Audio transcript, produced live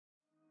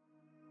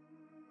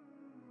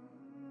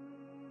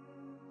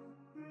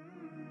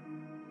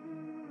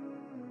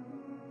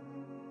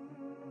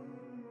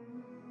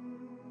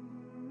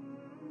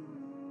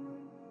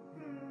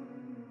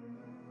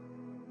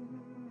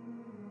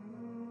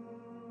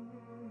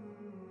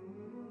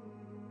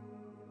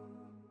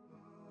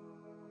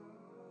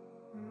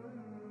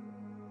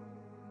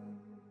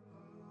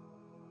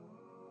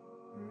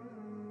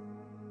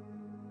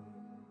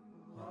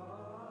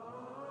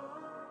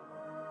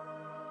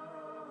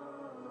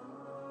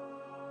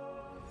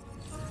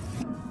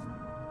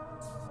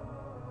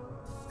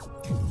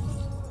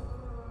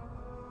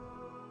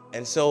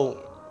And so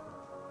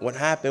what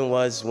happened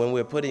was, when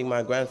we were putting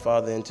my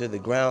grandfather into the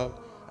ground,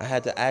 I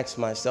had to ask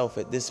myself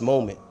at this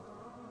moment,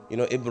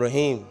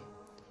 Ibrahim,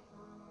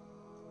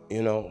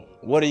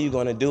 what are you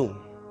going to do?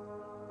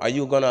 Are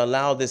you going to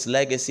allow this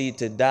legacy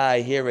to die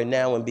here and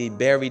now and be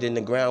buried in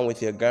the ground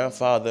with your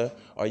grandfather?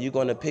 Or are you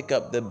going to pick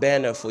up the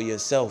banner for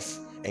yourself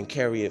and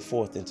carry it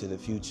forth into the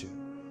future?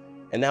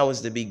 And that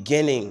was the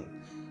beginning,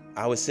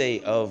 I would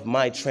say, of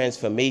my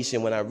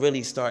transformation, when I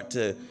really start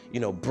to,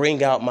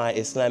 bring out my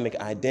Islamic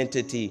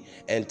identity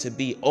and to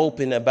be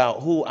open about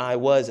who I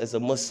was as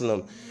a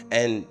Muslim.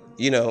 And,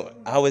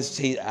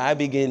 I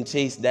began to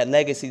chase that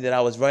legacy that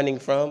I was running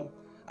from.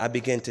 I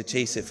began to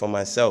chase it for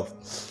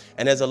myself.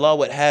 And as Allah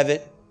would have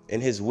it, in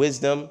His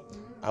wisdom,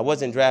 I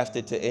wasn't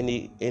drafted to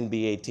any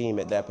NBA team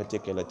at that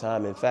particular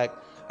time. In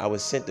fact, I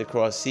was sent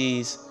across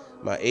seas.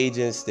 My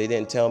agents, they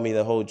didn't tell me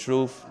the whole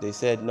truth. They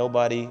said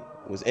nobody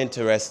was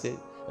interested.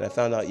 And I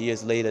found out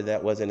years later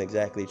that wasn't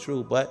exactly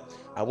true. But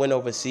I went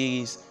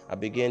overseas. I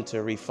began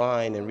to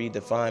refine and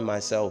redefine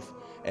myself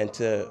and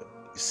to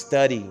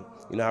study.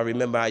 I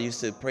remember I used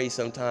to pray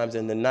sometimes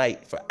in the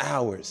night for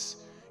hours.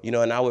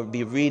 And I would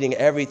be reading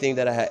everything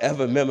that I had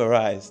ever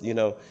memorized,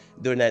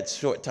 during that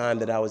short time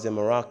that I was in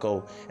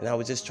Morocco. And I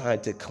was just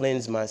trying to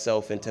cleanse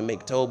myself and to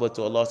make tawbah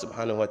to Allah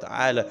subhanahu wa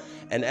ta'ala.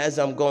 And as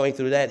I'm going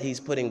through that, He's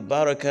putting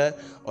barakah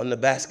on the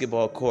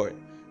basketball court,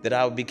 that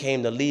I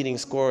became the leading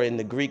scorer in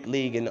the Greek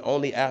league. And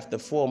only after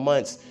 4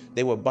 months,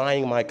 they were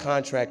buying my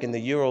contract in the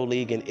Euro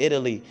League in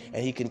Italy.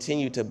 And He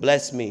continued to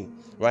bless me,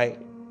 right?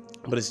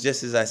 But it's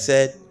just as I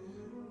said,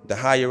 the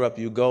higher up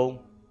you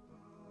go,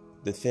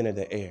 the thinner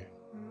the air.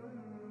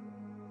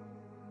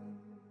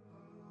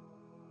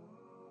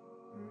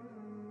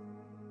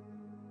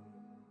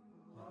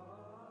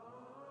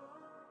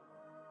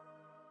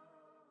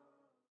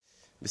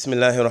 بسم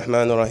الله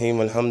الرحمن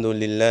الرحيم الحمد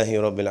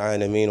لله رب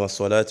العالمين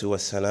والصلاة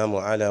والسلام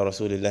على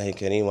رسول الله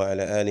الكريم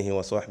وعلى آله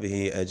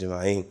وصحبه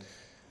أجمعين.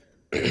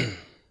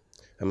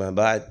 أما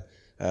بعد,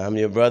 I'm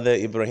your brother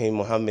Ibrahim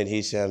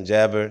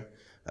Jaaber,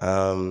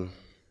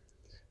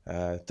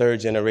 third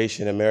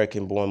generation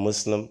American born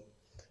Muslim.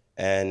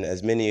 And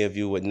as many of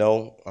you would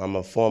know, I'm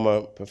a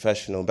former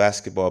professional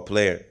basketball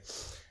player.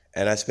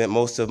 And I spent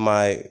most of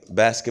my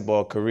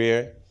basketball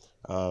career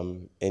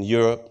in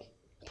Europe,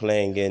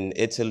 playing in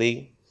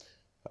Italy,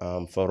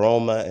 for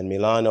Roma and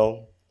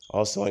Milano,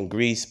 also in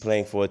Greece,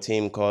 playing for a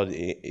team called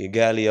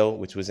Igalio,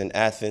 which was in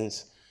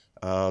Athens.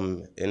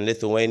 In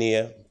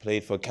Lithuania,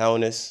 played for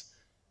Kaunas,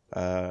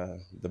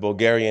 the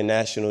Bulgarian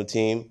national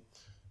team.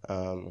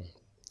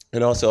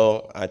 And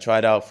also, I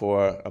tried out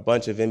for a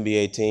bunch of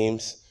NBA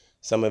teams,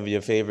 some of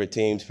your favorite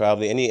teams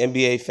probably. Any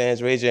NBA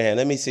fans, raise your hand.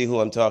 Let me see who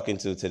I'm talking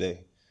to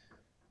today.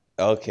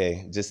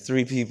 Okay, just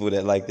 3 people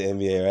that like the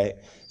NBA, right?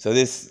 So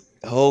this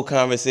whole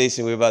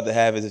conversation we're about to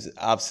have is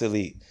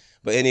obsolete.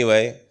 But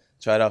anyway,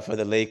 tried out for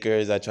the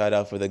Lakers. I tried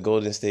out for the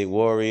Golden State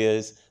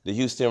Warriors, the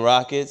Houston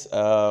Rockets.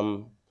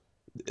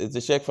 Is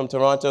the Sheikh from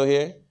Toronto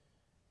here?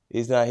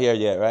 He's not here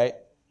yet, right?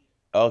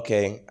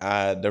 Okay.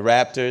 The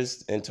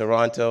Raptors in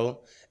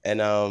Toronto, and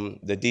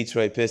the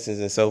Detroit Pistons,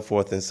 and so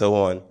forth and so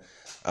on.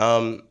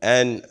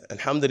 And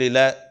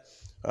alhamdulillah,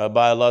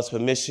 by Allah's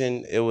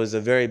permission, it was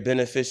a very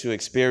beneficial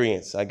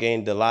experience. I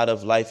gained a lot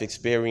of life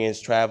experience,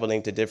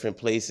 traveling to different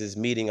places,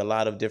 meeting a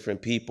lot of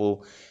different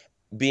people,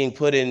 being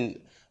put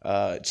in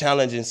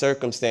challenging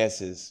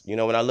circumstances.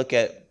 When I look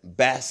at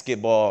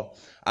basketball,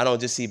 I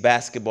don't just see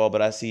basketball,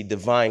 but I see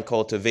divine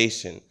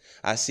cultivation.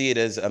 I see it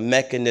as a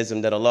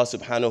mechanism that Allah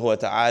subhanahu wa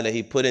ta'ala,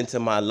 He put into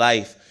my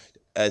life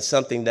as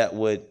something that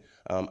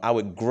I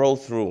would grow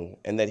through,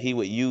 and that He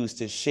would use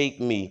to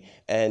shape me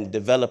and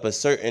develop a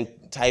certain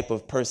type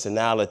of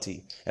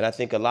personality. And I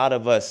think a lot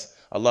of us,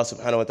 Allah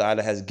subhanahu wa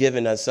ta'ala has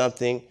given us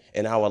something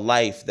in our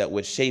life that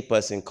would shape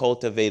us and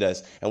cultivate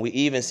us. And we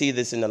even see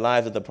this in the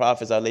lives of the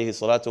prophets, alayhi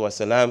salatu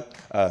wasalam,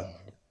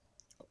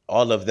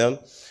 all of them,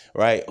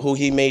 right, who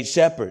He made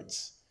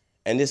shepherds.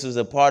 And this was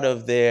a part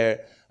of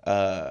their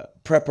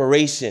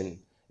preparation,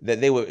 that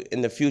they would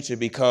in the future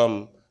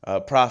become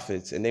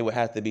prophets, and they would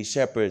have to be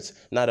shepherds,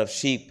 not of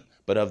sheep,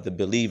 but of the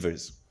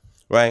believers,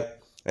 right?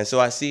 And so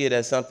I see it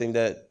as something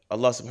that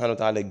Allah subhanahu wa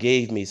ta'ala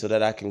gave me so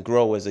that I can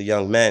grow as a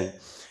young man.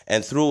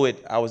 And through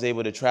it, I was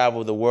able to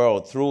travel the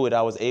world. Through it,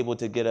 I was able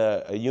to get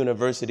a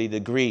university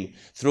degree.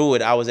 Through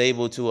it, I was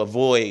able to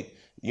avoid,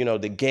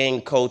 the gang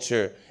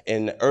culture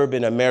in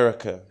urban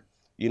America,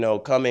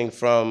 coming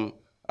from,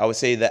 I would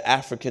say, the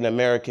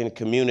African-American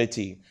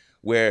community,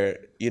 where,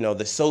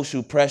 the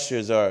social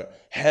pressures are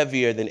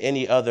heavier than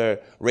any other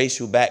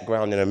racial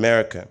background in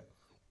America.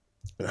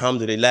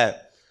 Alhamdulillah.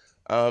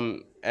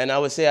 And I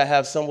would say I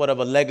have somewhat of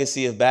a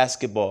legacy of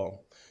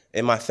basketball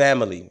in my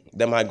family,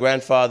 that my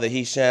grandfather,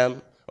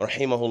 Hisham,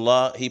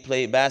 rahimahullah, he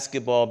played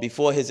basketball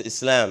before his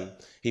Islam.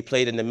 He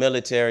played in the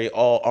military,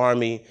 all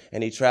army,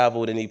 and he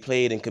traveled and he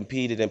played and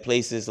competed in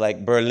places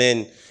like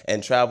Berlin,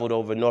 and traveled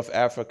over North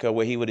Africa,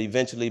 where he would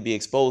eventually be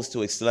exposed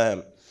to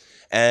Islam.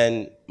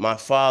 And my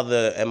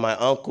father and my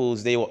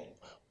uncles, they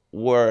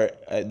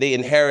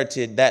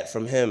inherited that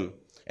from him,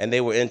 and they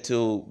were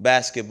into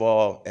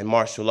basketball and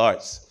martial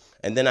arts.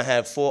 And then I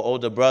had 4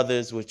 older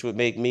brothers, which would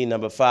make me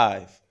number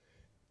 5,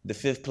 the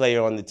 5th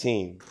player on the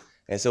team.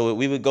 And so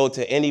we would go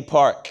to any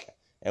park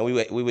and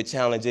we would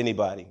challenge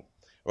anybody,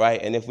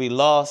 right? And if we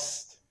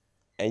lost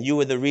and you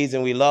were the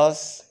reason we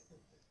lost,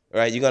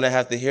 right, you're gonna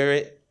have to hear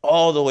it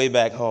all the way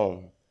back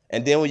home.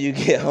 And then when you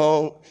get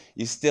home,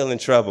 you're still in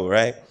trouble,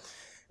 right?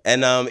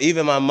 And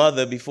even my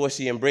mother, before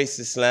she embraced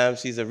Islam,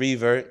 she's a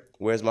revert,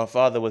 whereas my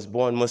father was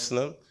born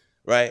Muslim,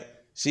 right?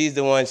 She's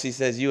the one, she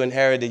says, you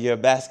inherited your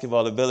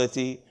basketball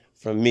ability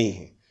from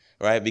me,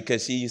 right?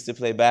 Because she used to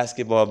play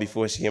basketball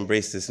before she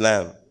embraced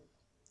Islam.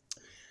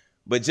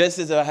 But just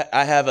as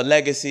I have a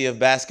legacy of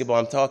basketball,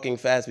 I'm talking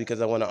fast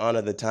because I want to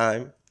honor the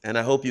time. And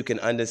I hope you can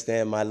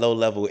understand my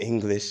low-level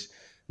English,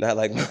 not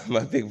like my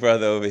big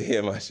brother over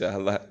here,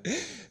 mashallah.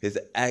 His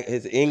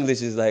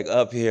English is like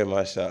up here,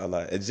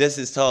 mashallah. It's just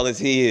as tall as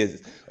he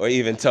is, or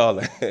even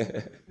taller.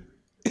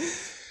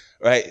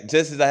 Right?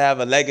 Just as I have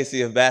a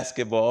legacy of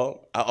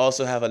basketball, I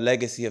also have a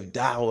legacy of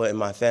dawah in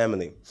my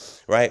family.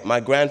 Right? My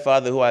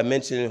grandfather, who I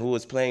mentioned, who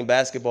was playing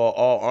basketball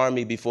all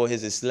Army before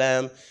his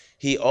Islam,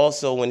 he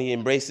also, when he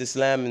embraced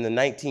Islam in the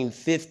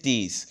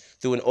 1950s,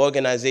 through an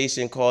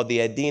organization called the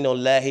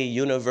Adinollahi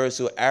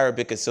Universal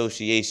Arabic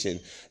Association,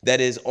 that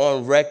is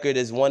on record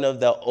as one of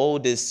the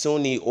oldest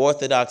Sunni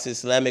Orthodox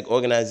Islamic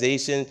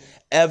organizations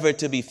ever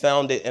to be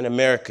founded in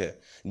America,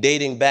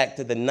 dating back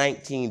to the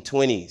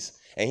 1920s.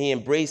 And he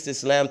embraced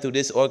Islam through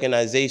this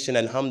organization,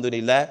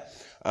 alhamdulillah.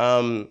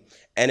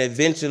 And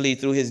eventually,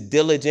 through his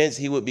diligence,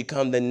 he would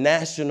become the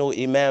national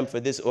imam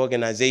for this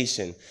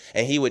organization.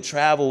 And he would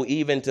travel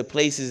even to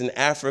places in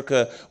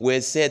Africa where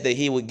it said that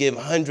he would give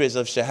hundreds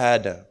of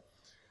shahada.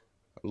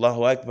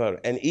 Allahu Akbar.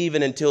 And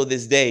even until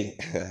this day,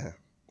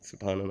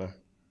 subhanallah,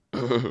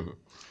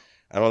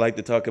 I don't like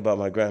to talk about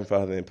my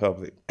grandfather in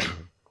public.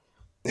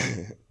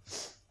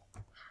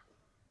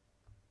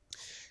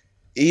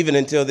 Even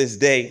until this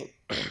day,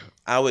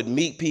 I would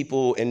meet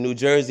people in New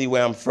Jersey,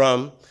 where I'm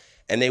from,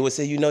 and they would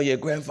say, you know, your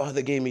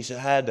grandfather gave me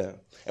shahada.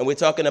 And we're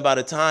talking about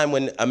a time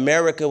when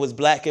America was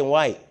black and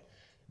white.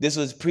 This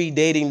was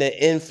predating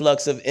the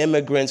influx of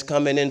immigrants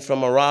coming in from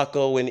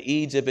Morocco and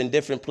Egypt and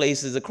different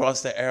places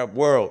across the Arab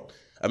world.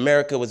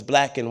 America was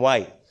black and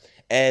white.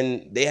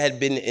 And they had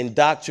been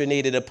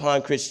indoctrinated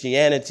upon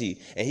Christianity.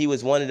 And he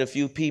was one of the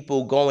few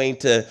people going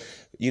to,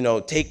 you know,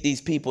 take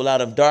these people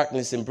out of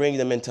darkness and bring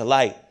them into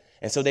light.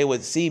 And so they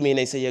would see me and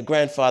they say, your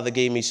grandfather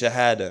gave me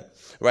shahada,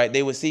 right?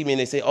 They would see me and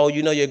they say, oh,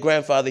 you know, your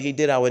grandfather, he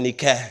did our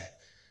nikah,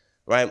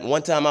 right?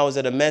 One time I was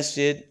at a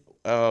masjid.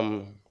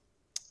 I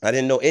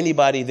didn't know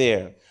anybody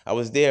there. I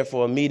was there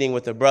for a meeting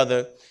with a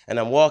brother, and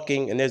I'm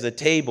walking and there's a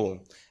table,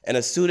 and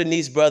a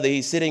Sudanese brother,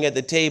 he's sitting at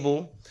the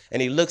table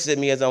and he looks at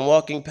me as I'm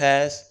walking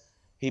past.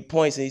 He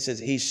points and he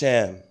says,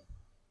 Hisham,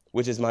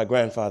 which is my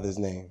grandfather's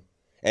name.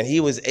 And he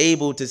was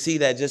able to see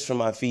that just from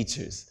my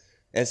features.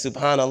 And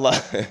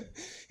subhanAllah,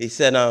 he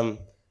said,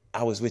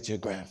 I was with your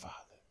grandfather,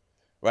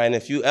 right? And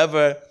if you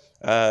ever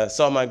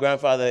saw my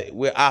grandfather,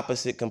 we're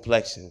opposite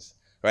complexions,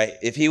 right?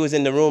 If he was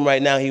in the room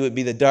right now, he would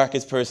be the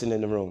darkest person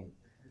in the room,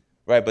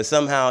 right? But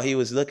somehow he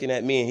was looking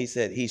at me and he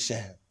said,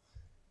 Hisham,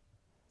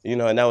 you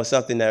know, and that was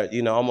something that,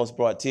 you know, almost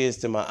brought tears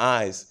to my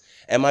eyes.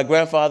 And my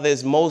grandfather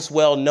is most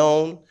well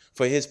known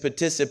for his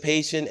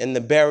participation in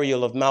the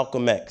burial of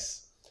Malcolm X.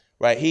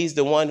 Right, he's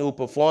the one who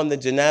performed the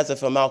janazah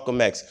for Malcolm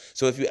X.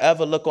 So if you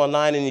ever look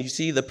online and you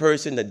see the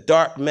person, the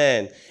dark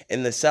man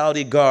in the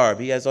Saudi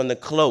garb, he has on the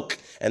cloak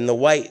and the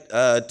white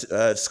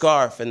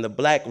scarf and the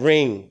black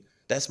ring,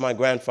 that's my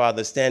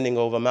grandfather standing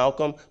over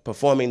Malcolm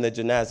performing the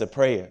janazah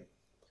prayer.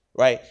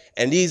 Right,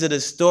 and these are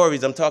the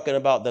stories. I'm talking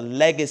about the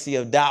legacy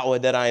of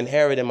da'wah that I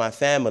inherit in my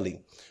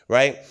family.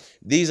 Right,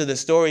 these are the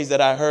stories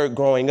that I heard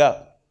growing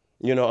up,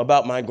 you know,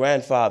 about my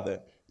grandfather.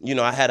 You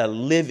know, I had a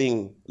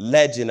living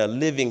legend, a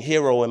living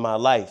hero in my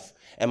life.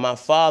 And my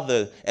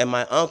father and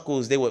my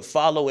uncles, they would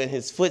follow in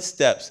his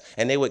footsteps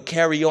and they would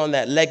carry on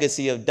that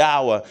legacy of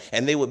dawah,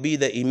 and they would be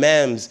the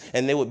imams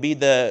and they would be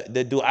the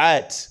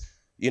du'at,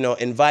 you know,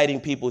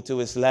 inviting people to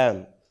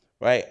Islam,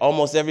 right?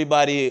 Almost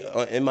everybody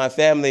in my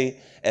family,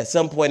 at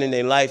some point in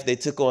their life, they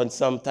took on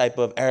some type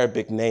of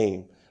Arabic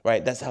name,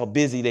 right? That's how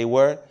busy they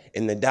were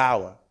in the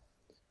dawah,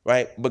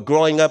 right? But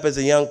growing up as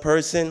a young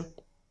person,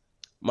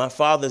 my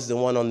father's the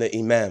one on the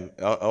imam,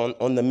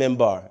 on the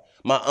mimbar.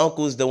 My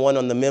uncle's the one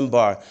on the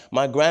mimbar.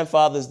 My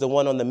grandfather's the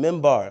one on the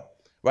mimbar,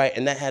 right?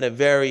 And that had a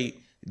very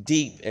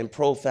deep and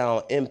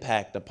profound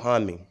impact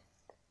upon me.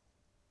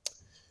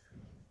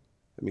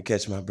 Let me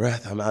catch my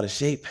breath. I'm out of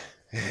shape.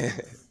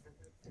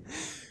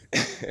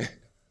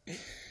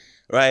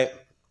 Right?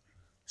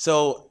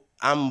 So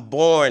I'm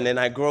born and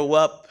I grow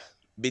up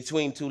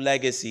between two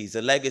legacies,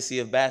 a legacy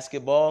of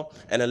basketball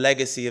and a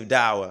legacy of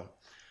dawah.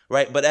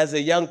 Right? But as a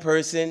young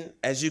person,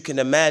 as you can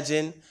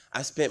imagine,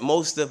 I spent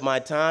most of my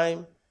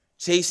time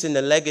chasing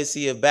the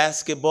legacy of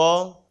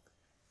basketball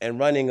and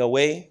running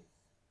away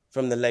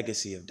from the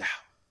legacy of dawah.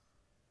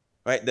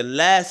 Right? The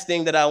last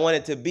thing that I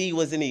wanted to be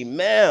was an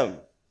imam.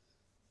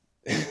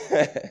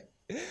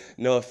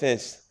 No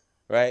offense,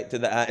 right, to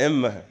the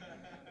a'imma.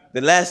 The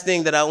last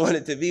thing that I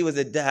wanted to be was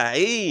a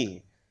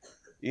da'i.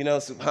 You know,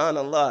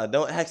 subhanallah,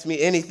 don't ask me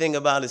anything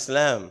about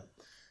Islam.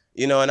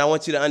 You know, and I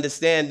want you to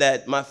understand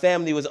that my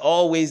family was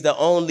always the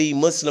only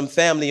Muslim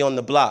family on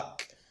the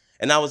block.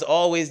 And I was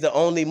always the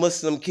only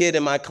Muslim kid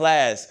in my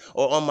class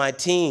or on my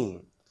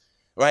team,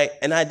 right?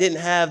 And I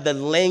didn't have the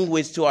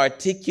language to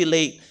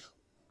articulate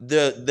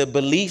the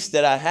beliefs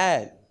that I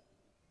had,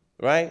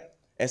 right?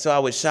 And so I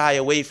would shy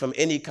away from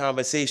any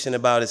conversation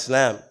about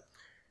Islam.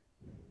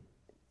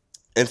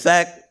 In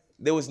fact,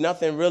 there was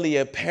nothing really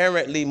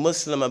apparently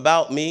Muslim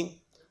about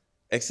me,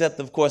 except,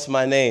 of course,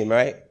 my name,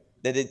 right?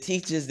 That the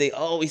teachers, they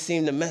always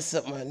seem to mess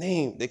up my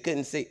name. They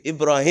couldn't say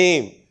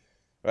Ibrahim,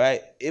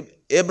 right?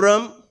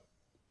 Ibrahim,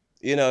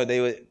 you know,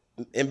 they would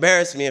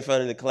embarrass me in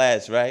front of the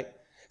class, right?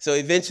 So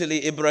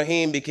eventually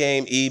Ibrahim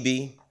became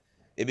Ibi.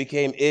 It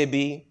became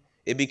Ibi.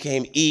 It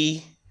became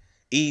E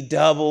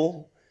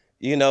double.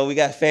 You know, we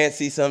got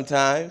fancy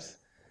sometimes,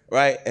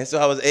 right? And so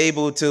I was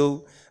able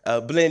to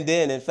blend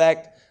in. In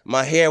fact,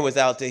 my hair was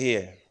out to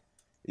here.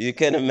 You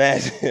can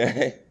imagine,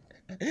 right?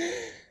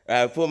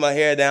 I would pull my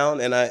hair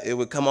down and it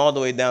would come all the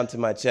way down to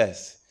my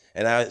chest.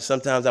 And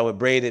sometimes I would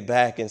braid it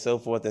back and so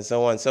forth and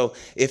so on. So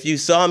if you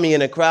saw me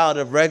in a crowd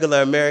of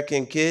regular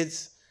American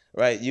kids,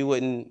 right, you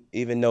wouldn't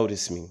even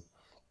notice me,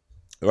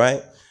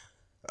 right?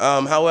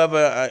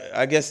 However,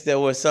 I guess there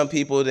were some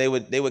people, they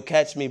would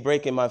catch me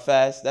breaking my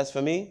fast. That's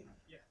for me?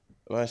 Yeah.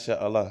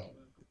 MashaAllah.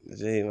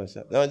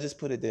 No, just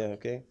put it there,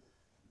 okay?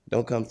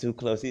 Don't come too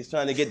close. He's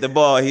trying to get the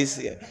ball.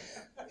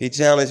 He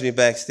challenged me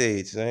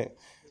backstage, right?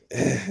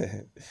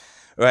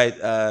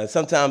 Right.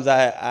 Sometimes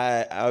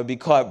I would be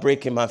caught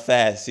breaking my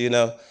fast, you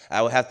know.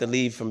 I would have to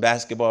leave from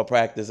basketball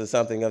practice or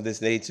something of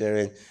this nature.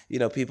 And, you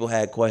know, people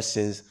had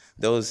questions.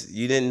 Those,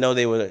 you didn't know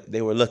they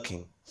were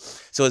looking.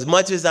 So as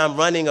much as I'm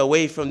running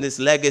away from this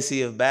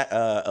legacy of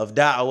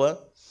da'wah,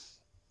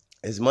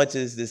 as much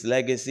as this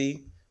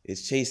legacy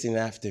is chasing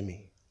after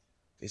me,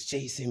 it's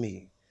chasing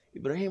me.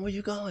 Ibrahim, where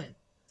you going?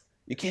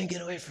 You can't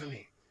get away from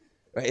me,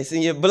 right? It's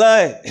in your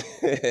blood,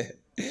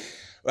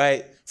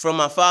 right? From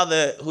my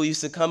father, who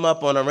used to come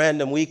up on a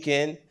random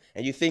weekend,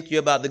 and you think you're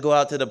about to go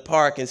out to the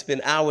park and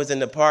spend hours in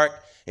the park,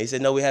 and he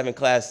said, no, we're having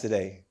class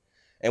today.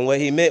 And what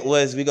he meant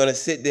was we're going to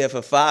sit there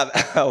for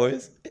 5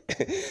 hours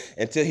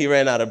until he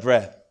ran out of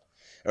breath,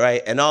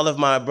 right? And all of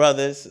my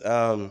brothers,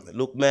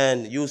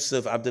 Luqman,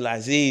 Yusuf,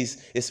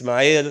 Abdulaziz,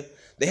 Ismail,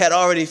 they had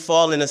already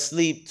fallen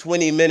asleep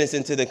 20 minutes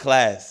into the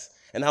class.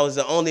 And I was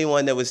the only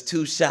one that was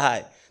too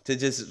shy to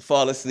just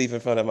fall asleep in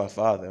front of my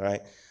father,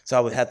 right? So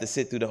I would have to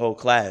sit through the whole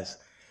class.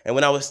 And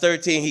when I was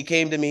 13, he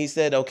came to me, he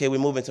said, okay, we're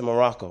moving to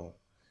Morocco.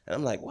 And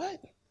I'm like, what?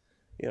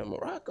 You know,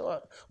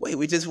 Morocco? Wait,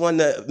 we just won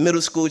the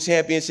middle school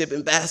championship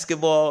in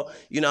basketball.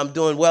 You know, I'm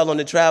doing well on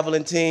the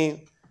traveling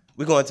team.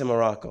 We're going to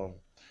Morocco,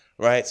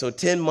 right? So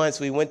 10 months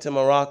we went to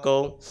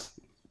Morocco.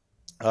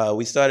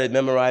 We started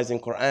memorizing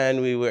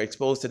Qur'an. We were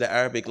exposed to the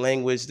Arabic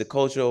language, the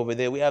culture over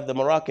there. We have the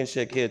Moroccan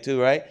sheikh here too,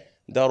 right?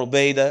 Darul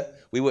Bayda.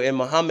 We were in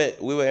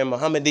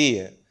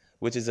Muhammadiyah,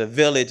 which is a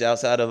village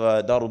outside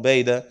of Darul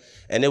Bayda.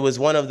 And it was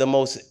one of the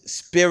most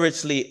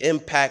spiritually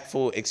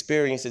impactful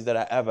experiences that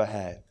I ever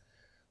had.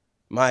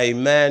 My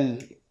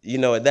man, you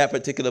know, at that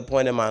particular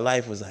point in my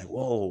life was like,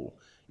 whoa.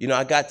 You know,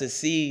 I got to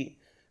see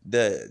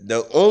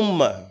the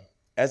ummah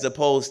as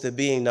opposed to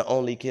being the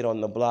only kid on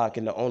the block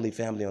and the only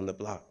family on the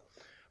block,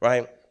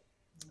 right?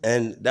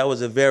 And that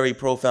was a very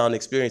profound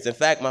experience. In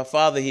fact, my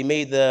father, he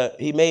made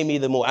me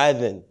the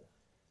mu'adhin,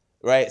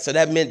 right? So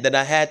that meant that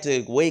I had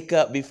to wake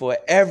up before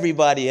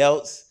everybody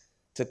else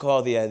to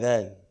call the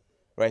adhan,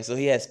 right? So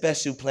he had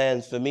special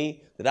plans for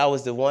me that I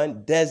was the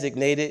one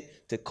designated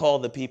to call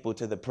the people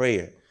to the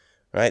prayer,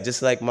 right?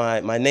 Just like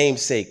my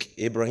namesake,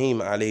 Ibrahim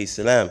alayhi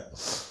salam.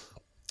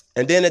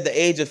 And then at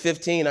the age of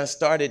 15, I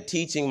started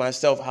teaching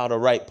myself how to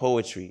write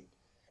poetry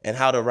and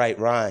how to write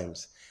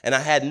rhymes. And I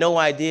had no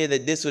idea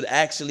that this would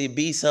actually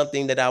be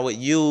something that I would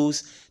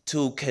use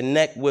to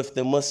connect with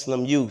the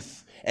Muslim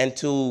youth and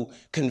to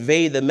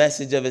convey the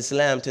message of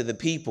Islam to the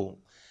people,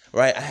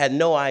 right? I had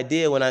no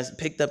idea when I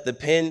picked up the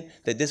pen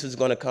that this was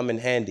going to come in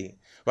handy,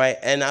 right?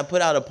 And I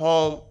put out a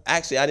poem.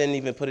 Actually, I didn't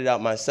even put it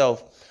out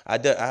myself. I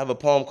have a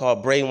poem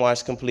called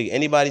Brainwash Complete.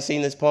 Anybody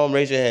seen this poem?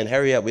 Raise your hand.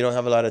 Hurry up. We don't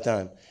have a lot of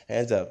time.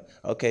 Hands up.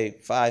 Okay,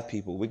 5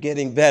 people. We're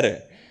getting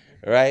better,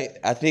 right?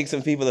 I think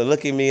some people are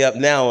looking me up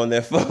now on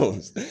their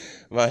phones.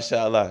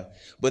 MashaAllah.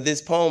 But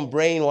this poem,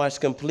 Brainwash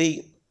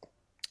Complete,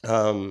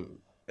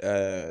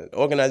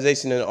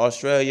 organization in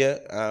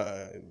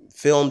Australia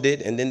filmed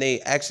it, and then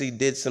they actually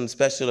did some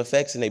special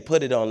effects and they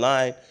put it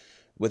online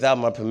without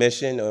my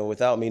permission or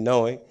without me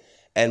knowing.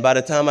 And by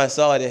the time I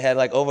saw it, it had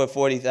like over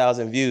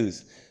 40,000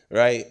 views,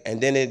 right?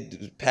 And then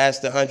it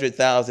passed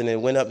 100,000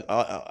 and went up,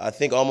 I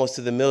think, almost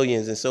to the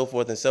millions and so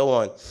forth and so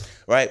on,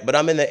 right? But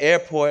I'm in the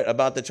airport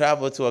about to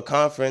travel to a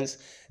conference,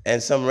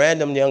 and some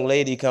random young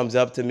lady comes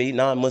up to me,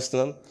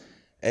 non-Muslim,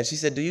 and she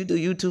said, do you do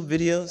YouTube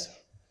videos?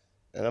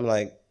 And I'm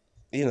like,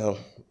 you know,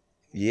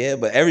 yeah,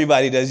 but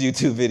everybody does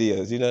YouTube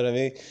videos, you know what I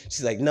mean?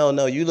 She's like,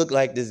 no, you look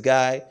like this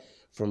guy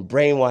from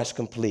Brainwash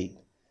Complete,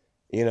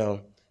 you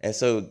know? And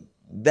so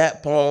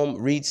that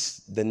poem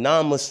reached the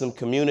non-Muslim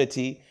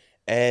community,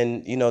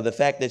 And, the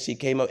fact that she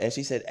came up and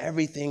she said,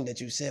 everything that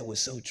you said was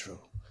so true.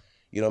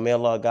 May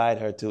Allah guide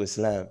her to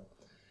Islam.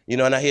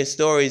 And I hear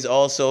stories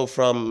also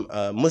from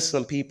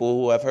Muslim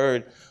people who have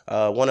heard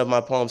one of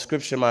my poems,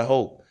 Scripture My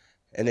Hope.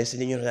 And they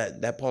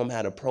said, that poem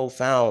had a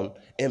profound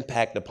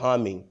impact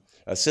upon me.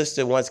 A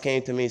sister once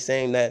came to me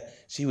saying that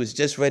she was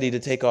just ready to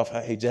take off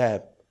her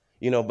hijab,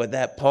 but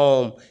that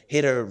poem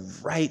hit her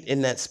right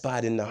in that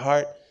spot in the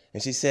heart.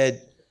 And she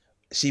said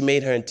she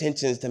made her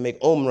intentions to make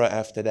umrah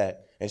after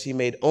that. And she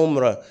made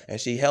umrah and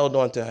she held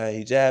on to her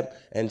hijab.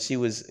 And she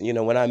was,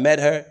 when I met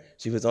her,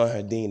 she was on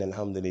her deen,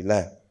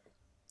 alhamdulillah.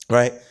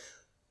 Right?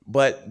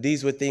 But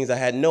these were things I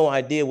had no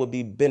idea would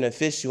be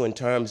beneficial in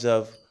terms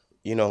of,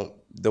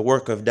 the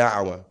work of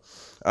da'wah.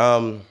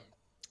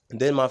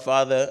 Then my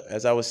father,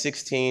 as I was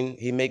 16,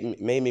 he made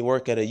me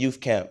work at a youth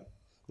camp.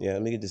 Yeah,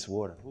 let me get this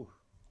water. Ooh.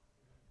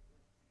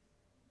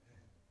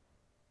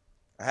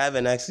 I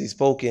haven't actually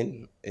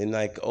spoken in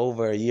like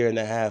over a year and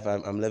a half.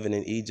 I'm living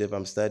in Egypt.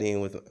 I'm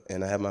studying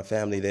and I have my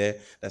family there.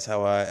 That's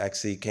how I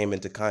actually came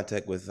into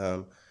contact with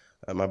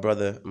my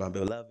brother, my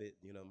beloved,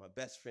 my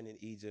best friend in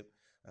Egypt,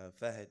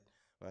 Fahad,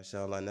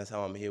 mashallah. And that's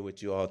how I'm here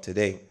with you all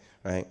today,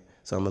 right?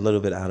 So I'm a little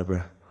bit out of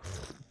breath.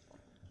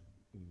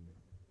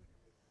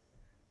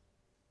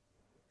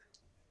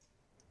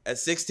 At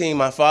 16,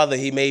 my father,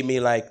 he made me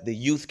like the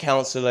youth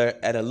counselor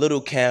at a little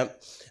camp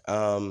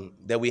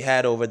that we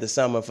had over the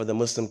summer for the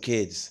Muslim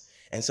kids.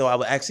 And so I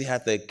would actually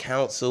have to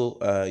counsel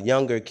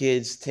younger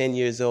kids, 10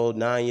 years old,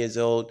 9 years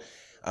old.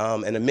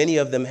 And many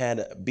of them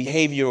had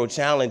behavioral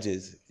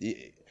challenges.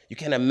 You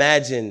can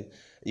imagine,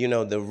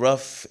 the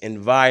rough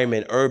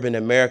environment, urban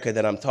America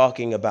that I'm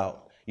talking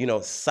about,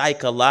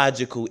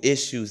 psychological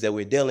issues that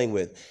we're dealing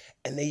with.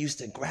 And they used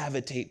to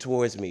gravitate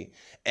towards me.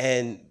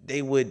 And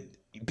they would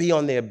be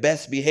on their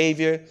best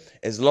behavior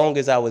as long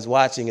as I was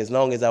watching, as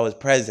long as I was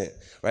present,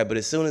 right? But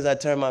as soon as I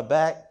turn my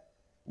back,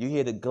 you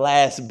hear the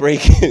glass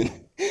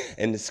breaking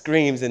and the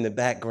screams in the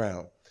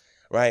background,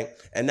 right?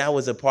 And that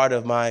was a part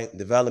of my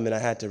development. I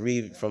had to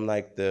read from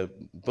like the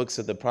books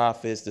of the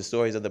prophets, the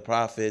stories of the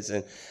prophets,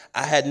 and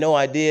I had no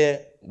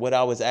idea what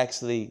I was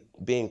actually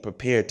being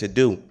prepared to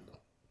do.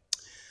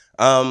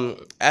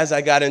 As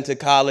I got into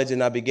college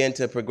and I began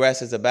to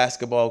progress as a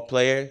basketball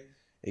player,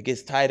 it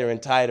gets tighter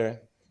and tighter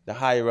the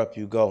higher up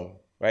you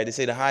go, right? They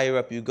say the higher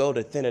up you go,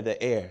 the thinner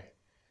the air,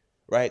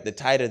 right? The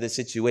tighter the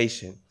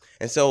situation.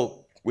 And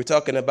so we're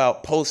talking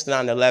about post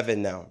 9/11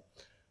 now,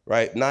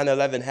 right?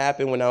 9/11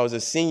 happened when I was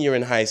a senior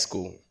in high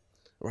school,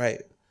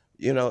 right?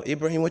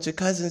 Ibrahim, what your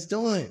cousins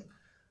doing?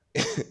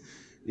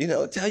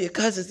 Tell your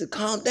cousins to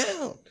calm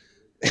down,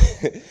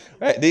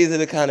 right? These are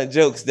the kind of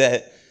jokes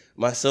that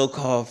my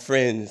so-called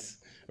friends,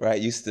 right,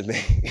 used to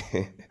make,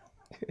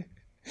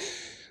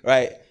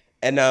 right?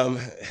 And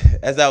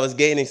as I was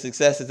gaining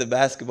success as a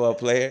basketball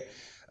player,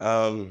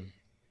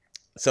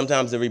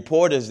 sometimes the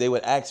reporters, they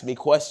would ask me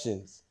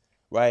questions,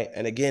 right?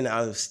 And again,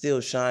 I was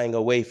still shying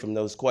away from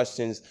those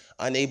questions,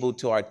 unable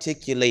to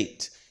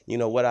articulate,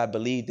 what I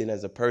believed in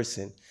as a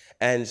person,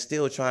 and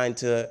still trying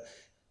to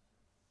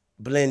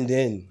blend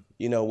in,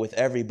 with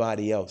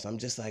everybody else. I'm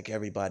just like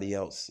everybody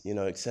else,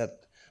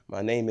 except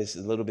my name is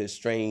a little bit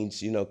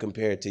strange,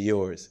 compared to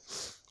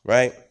yours,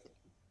 right?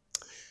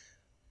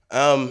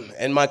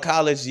 In my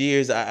college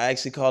years, I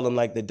actually call them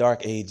like the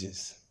dark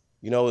ages.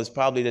 It was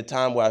probably the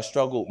time where I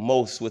struggled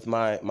most with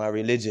my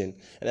religion.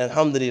 And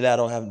alhamdulillah, I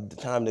don't have the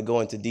time to go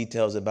into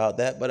details about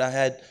that, but I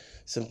had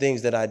some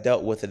things that I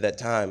dealt with at that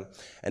time.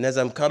 And as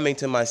I'm coming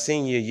to my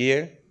senior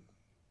year,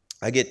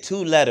 I get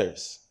 2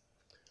 letters.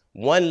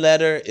 One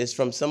letter is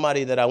from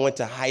somebody that I went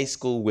to high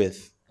school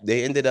with.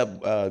 They ended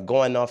up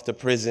going off to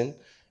prison.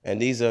 And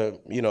these are,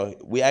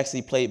 we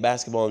actually played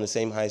basketball on the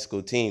same high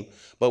school team,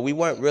 but we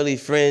weren't really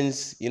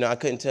friends. I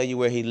couldn't tell you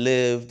where he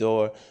lived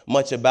or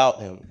much about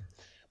him.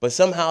 But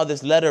somehow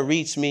this letter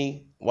reached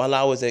me while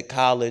I was at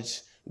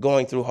college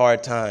going through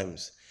hard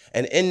times.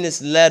 And in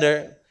this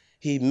letter,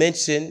 he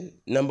mentioned,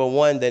 number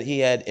one, that he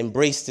had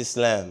embraced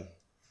Islam.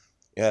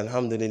 Yeah,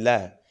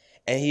 alhamdulillah.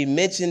 And he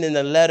mentioned in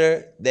the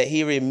letter that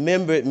he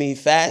remembered me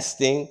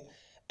fasting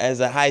as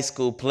a high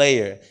school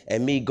player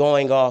and me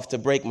going off to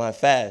break my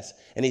fast.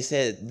 And he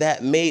said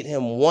that made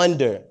him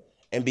wonder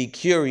and be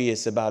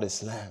curious about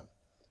Islam,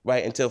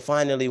 right? Until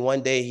finally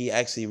one day he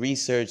actually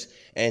researched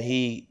and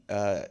he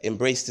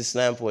embraced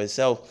Islam for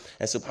himself.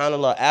 And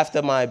subhanAllah,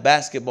 after my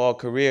basketball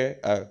career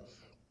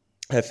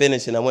had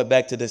finished and I went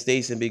back to the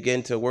States and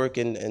began to work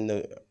in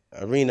the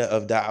arena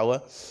of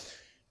da'wah,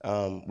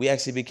 we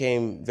actually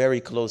became very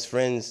close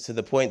friends to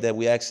the point that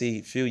we actually,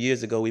 a few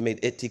years ago, we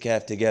made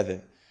itikaf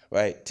together,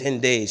 right?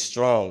 10 days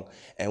strong.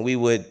 And we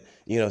would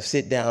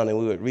sit down and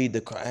we would read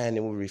the Qur'an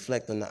and we would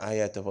reflect on the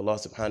ayat of Allah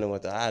subhanahu wa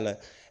ta'ala.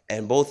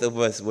 And both of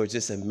us were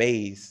just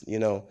amazed,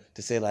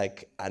 to say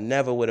like, I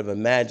never would have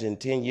imagined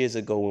 10 years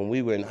ago when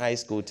we were in high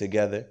school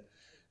together,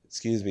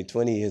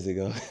 20 years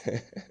ago.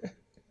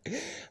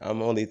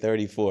 I'm only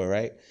 34,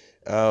 right?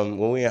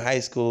 When we were in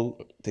high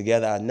school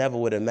together, I never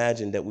would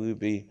imagine that we would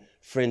be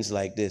friends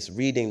like this,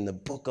 reading the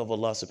book of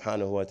Allah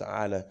subhanahu wa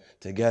ta'ala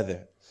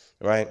together,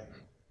 right?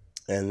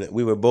 And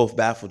we were both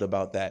baffled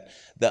about that.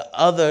 The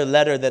other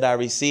letter that I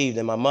received,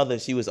 and my mother,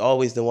 she was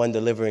always the one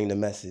delivering the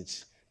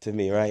message to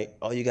me, right?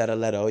 Oh, you got a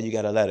letter. Oh, you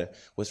got a letter.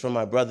 Was from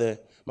my brother,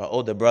 my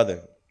older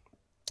brother.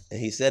 And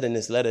he said in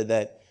this letter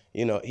that,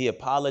 he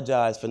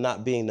apologized for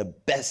not being the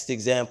best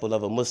example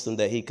of a Muslim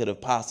that he could have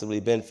possibly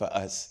been for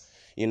us,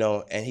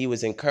 and he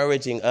was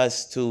encouraging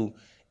us to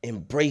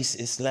embrace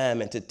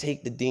Islam and to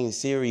take the deen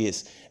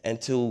serious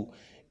and to,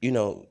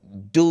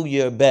 do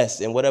your best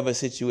in whatever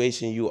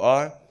situation you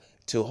are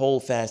to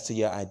hold fast to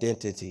your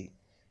identity.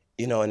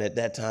 And at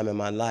that time in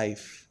my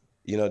life,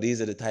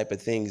 these are the type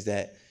of things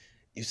that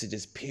used to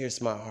just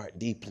pierce my heart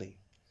deeply.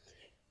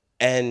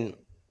 And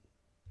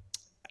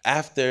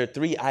after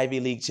 3 Ivy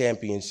League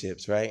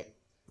championships, right?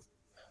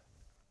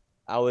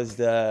 I was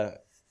the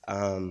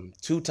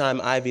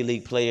 2-time Ivy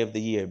League Player of the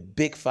Year,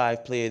 Big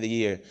 5 Player of the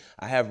Year.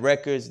 I have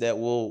records that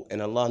will,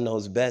 and Allah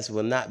knows best,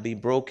 will not be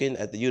broken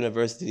at the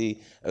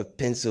University of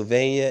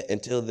Pennsylvania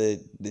until the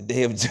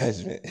day of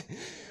judgment.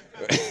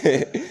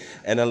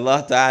 And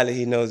Allah Ta'ala,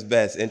 He knows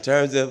best. In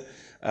terms of,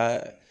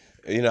 I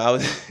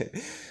was...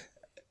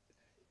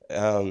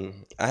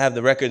 I have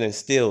the record in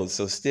steals.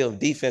 So still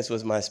defense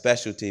was my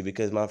specialty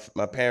because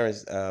my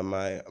parents,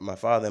 my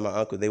father and my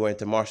uncle, they were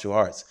into martial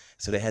arts.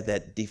 So they had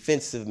that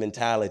defensive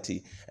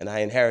mentality, and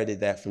I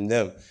inherited that from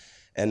them.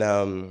 And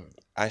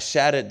I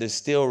shattered the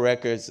steal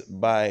records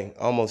by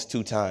almost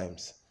 2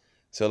 times.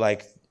 So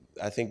like,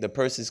 I think the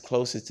person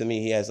closest to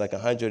me, he has like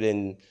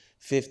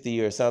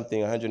 150 or something,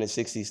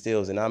 160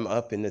 steals, and I'm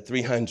up in the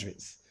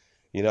 300s.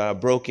 I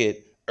broke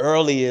it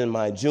early in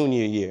my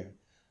junior year.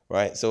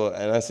 Right, so,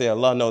 and I say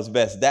Allah knows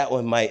best. That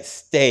one might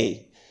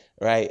stay,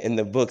 right, in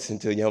the books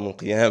until Yawm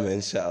al-Qiyamah,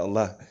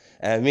 inshallah.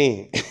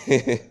 Ameen.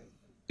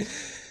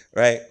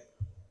 Right,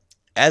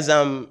 as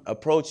I'm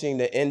approaching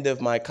the end of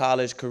my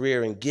college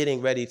career and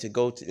getting ready to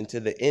go into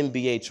the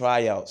NBA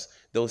tryouts,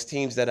 those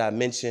teams that I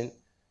mentioned,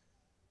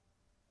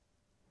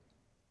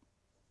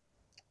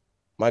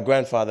 my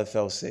grandfather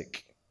fell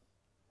sick.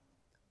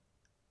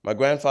 My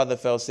grandfather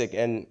fell sick,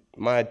 and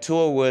my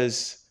tour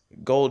was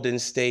Golden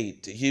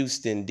State,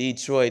 Houston,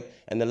 Detroit,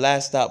 and the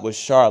last stop was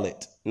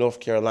Charlotte, North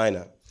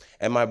Carolina.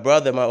 And my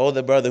brother, my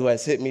older brother who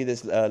had sent me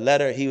this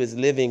letter, he was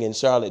living in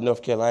Charlotte,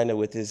 North Carolina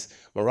with his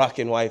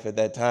Moroccan wife at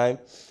that time,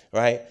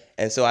 right?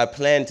 And so I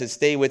planned to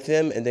stay with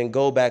him and then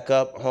go back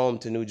up home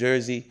to New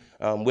Jersey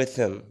with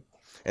him.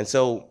 And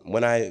so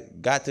when I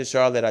got to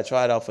Charlotte, I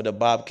tried out for the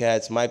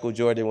Bobcats. Michael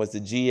Jordan was the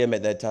GM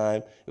at that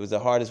time. It was the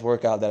hardest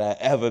workout that I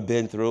ever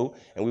been through,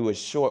 and we were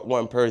short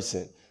 1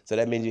 person. So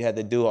that means you had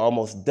to do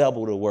almost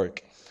double the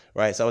work,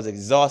 right? So I was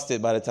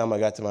exhausted by the time I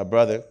got to my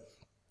brother.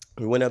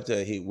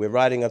 We're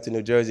riding up to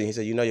New Jersey, and he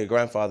said, your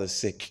grandfather's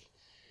sick.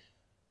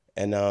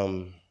 And,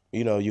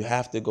 you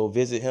have to go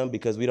visit him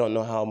because we don't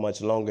know how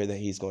much longer that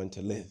he's going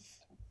to live,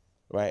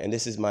 right? And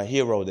this is my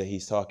hero that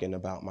he's talking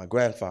about, my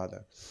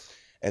grandfather.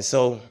 And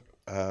so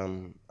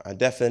I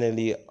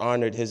definitely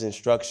honored his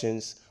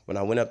instructions. When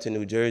I went up to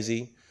New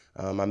Jersey,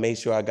 I made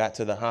sure I got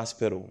to the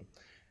hospital.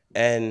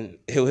 And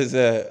it was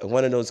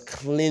one of those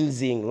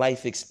cleansing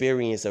life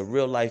experience, a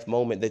real life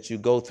moment that you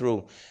go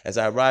through. As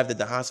I arrived at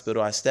the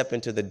hospital, I step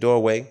into the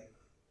doorway,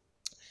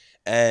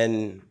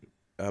 and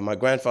my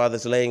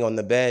grandfather's laying on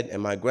the bed,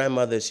 and my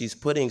grandmother, she's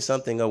putting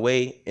something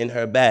away in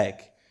her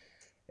bag.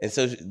 And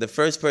so the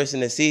first person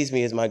that sees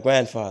me is my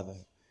grandfather.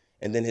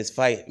 And then his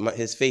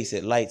face,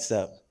 it lights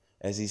up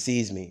as he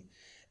sees me.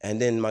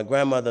 And then my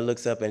grandmother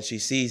looks up and she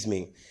sees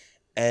me.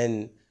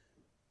 And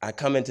I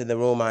come into the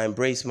room, I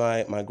embrace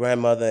my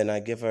grandmother, and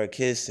I give her a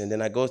kiss, and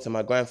then I go to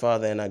my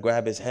grandfather and I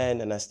grab his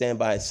hand and I stand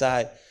by his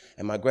side.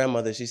 And my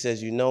grandmother, she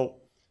says,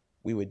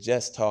 we were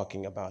just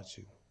talking about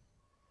you,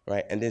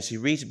 right? And then she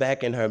reached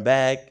back in her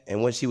bag,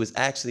 and what she was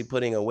actually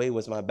putting away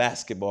was my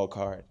basketball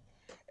card.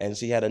 And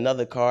she had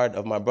another card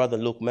of my brother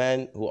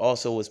Luqman, who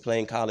also was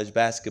playing college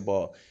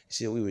basketball.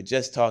 She said, we were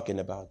just talking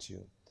about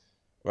you,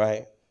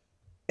 right?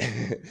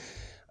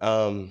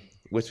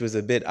 Which was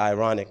a bit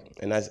ironic.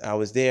 And as I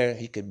was there,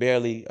 he could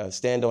barely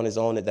stand on his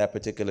own at that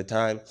particular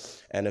time.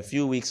 And a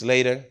few weeks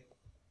later,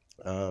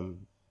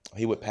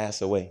 he would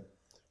pass away.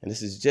 And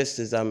this is just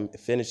as I'm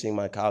finishing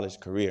my college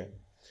career.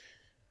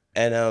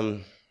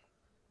 And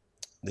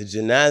the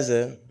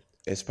janazah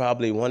is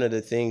probably one of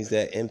the things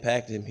that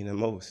impacted me the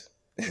most.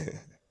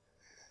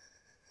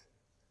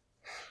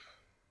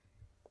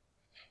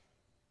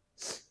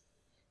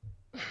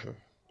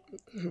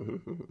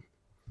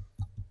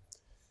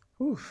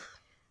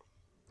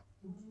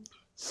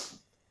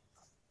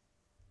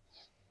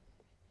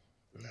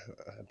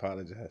 I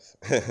apologize.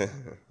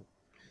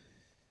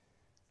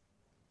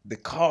 The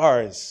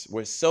cars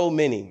were so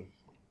many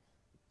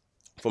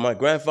for my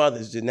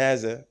grandfather's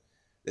janazah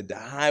that the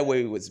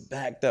highway was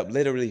backed up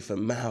literally for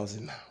miles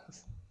and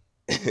miles.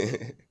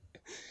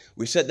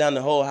 We shut down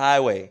the whole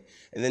highway.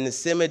 And then the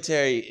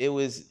cemetery, it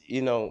was,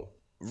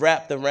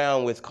 wrapped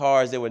around with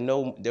cars. There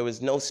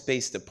was no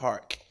space to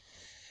park.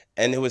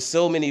 And there was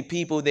so many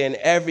people there, and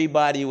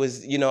everybody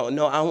was,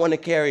 no, I want to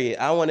carry it.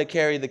 I want to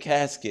carry the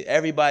casket.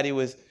 Everybody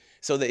was,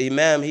 so the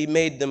imam, he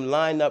made them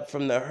line up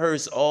from the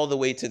hearse all the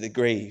way to the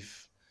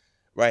grave,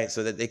 right?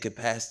 So that they could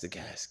pass the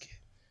casket,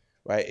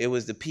 right? It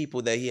was the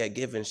people that he had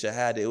given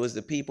Shahada. It was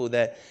the people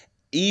that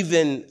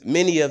even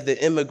many of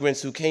the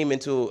immigrants who came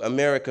into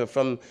America,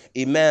 from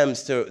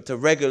Imams to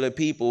regular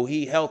people,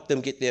 he helped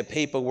them get their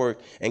paperwork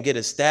and get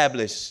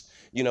established,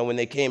 you know, when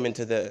they came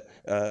into the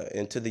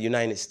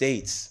United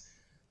States,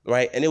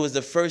 right? And it was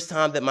the first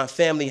time that my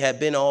family had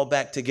been all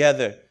back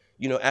together,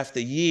 you know, after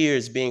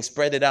years being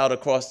spread out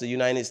across the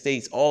United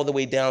States, all the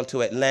way down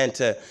to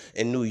Atlanta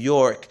and New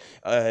York,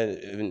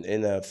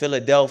 in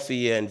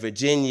Philadelphia and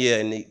Virginia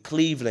and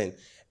Cleveland.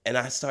 And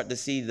I start to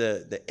see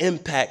the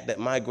impact that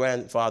my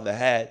grandfather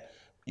had,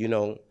 you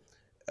know,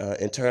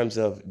 in terms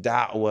of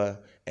da'wah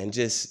and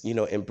just, you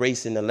know,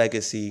 embracing the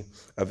legacy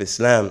of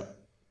Islam.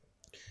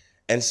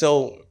 And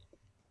so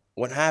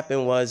what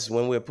happened was,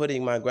 when we were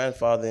putting my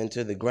grandfather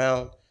into the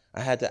ground,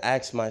 I had to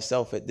ask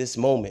myself at this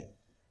moment,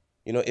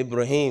 you know,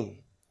 Ibrahim,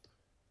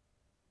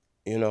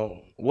 you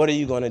know, what are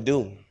you going to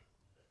do?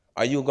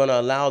 Are you going to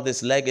allow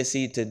this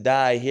legacy to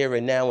die here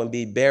and now and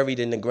be buried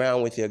in the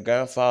ground with your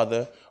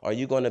grandfather? Or are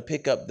you going to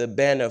pick up the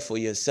banner for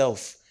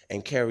yourself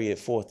and carry it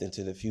forth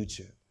into the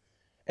future?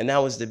 And that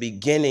was the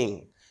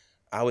beginning,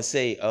 I would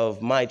say,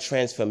 of my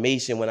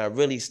transformation, when I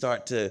really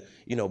start to,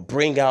 you know,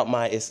 bring out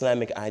my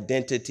Islamic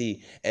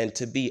identity and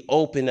to be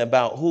open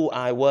about who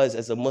I was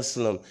as a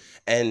Muslim.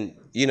 And,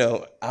 you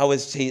know,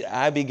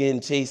 I began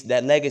to chase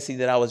that legacy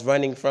that I was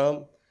running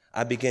from.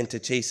 I began to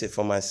chase it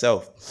for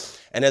myself.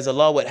 And as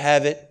Allah would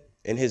have it,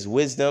 in his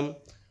wisdom,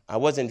 I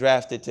wasn't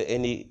drafted to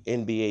any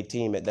NBA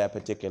team at that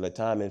particular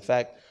time. In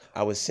fact,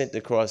 I was sent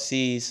across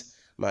seas.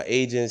 My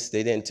agents,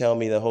 they didn't tell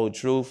me the whole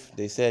truth.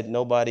 They said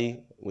nobody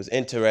was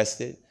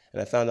interested.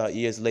 And I found out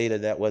years later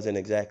that wasn't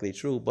exactly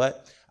true.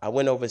 But I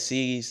went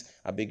overseas.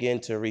 I began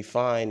to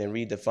refine and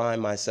redefine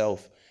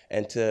myself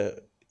and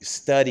to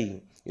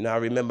study. You know, I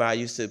remember I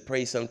used to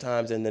pray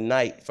sometimes in the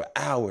night for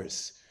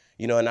hours,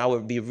 you know, and I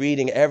would be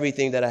reading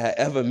everything that I had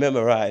ever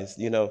memorized,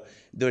 you know,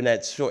 during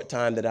that short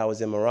time that I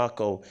was in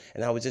Morocco.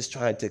 And I was just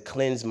trying to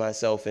cleanse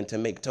myself and to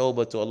make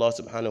tawbah to Allah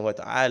subhanahu wa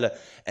ta'ala.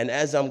 And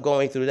as I'm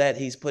going through that,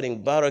 he's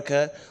putting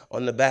barakah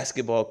on the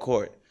basketball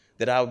court,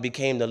 that I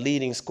became the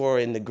leading scorer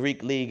in the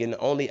Greek league. And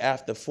only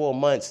after 4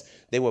 months,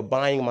 they were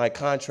buying my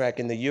contract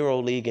in the Euro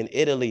League in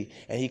Italy.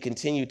 And he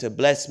continued to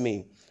bless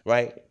me,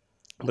 right?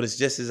 But it's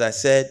just as I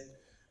said,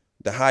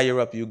 the higher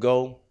up you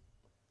go,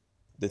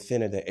 the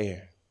thinner the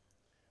air.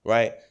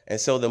 Right? And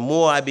so the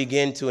more I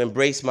begin to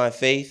embrace my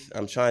faith,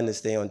 I'm trying to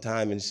stay on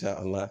time,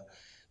 inshallah.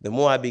 The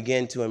more I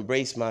begin to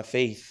embrace my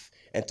faith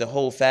and to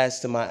hold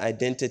fast to my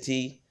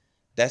identity,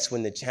 that's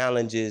when the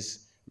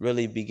challenges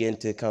really begin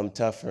to come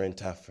tougher and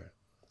tougher.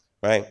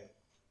 Right?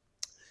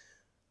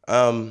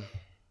 I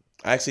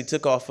actually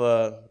took off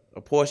a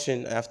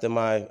portion after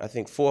my, I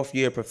think, 4th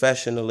year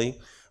professionally.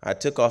 I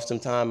took off some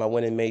time. I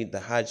went and made the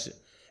Hajj.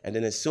 And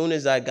then as soon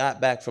as I got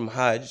back from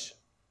Hajj,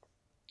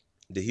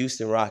 the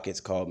Houston Rockets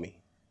called me.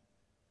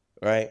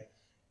 Right?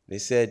 They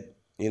said,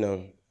 you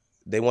know,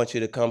 they want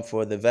you to come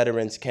for the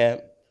veterans camp.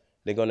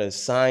 They're going to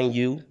sign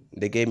you.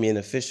 They gave me an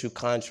official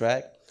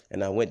contract,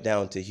 and I went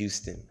down to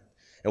Houston.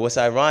 And what's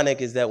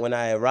ironic is that when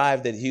I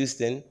arrived at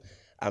Houston,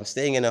 I'm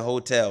staying in a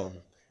hotel.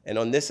 And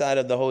on this side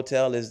of the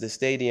hotel is the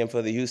stadium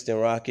for the Houston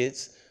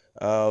Rockets.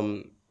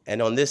 And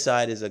on this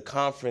side is a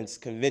conference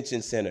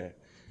convention center,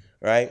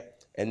 right?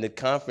 And the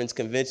conference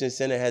convention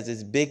center has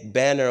this big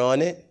banner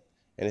on it,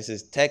 and it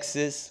says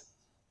Texas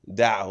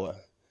Dawah.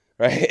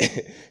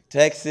 Right?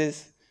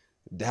 Texas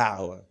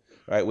Dawah,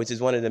 right? Which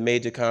is one of the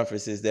major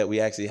conferences that we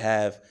actually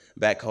have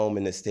back home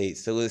in the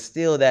States. So it's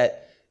still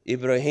that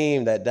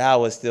Ibrahim, that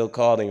Dawah is still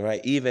calling, right?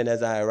 Even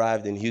as I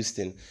arrived in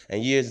Houston.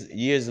 And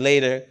years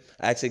later,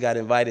 I actually got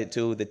invited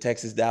to the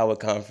Texas Dawah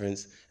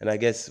conference. And I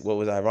guess what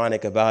was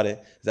ironic about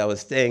it is I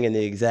was staying in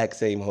the exact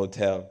same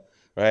hotel,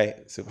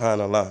 right?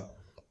 SubhanAllah,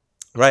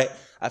 right?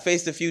 I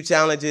faced a few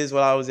challenges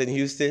while I was in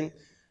Houston.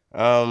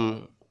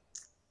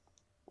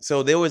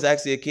 So there was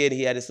actually a kid,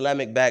 he had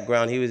Islamic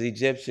background, he was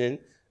Egyptian,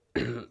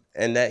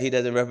 and that he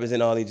doesn't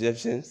represent all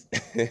Egyptians.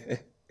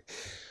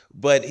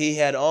 But he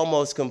had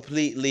almost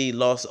completely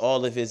lost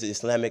all of his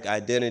Islamic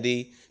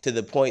identity to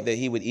the point that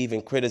he would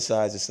even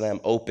criticize Islam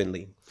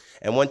openly.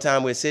 And one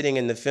time we're sitting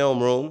in the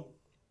film room,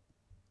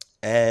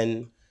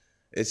 and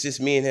it's just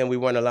me and him. We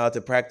weren't allowed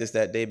to practice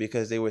that day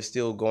because they were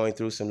still going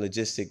through some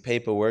logistic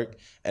paperwork,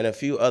 and a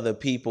few other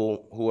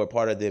people who were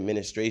part of the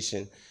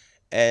administration.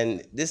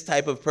 And this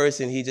type of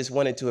person, he just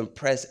wanted to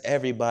impress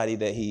everybody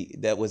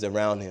that was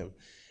around him.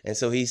 And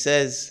so he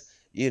says,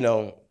 you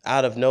know,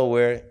 out of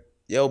nowhere,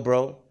 yo,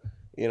 bro,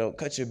 you know,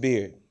 cut your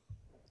beard.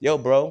 Yo,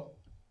 bro,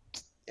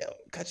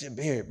 cut your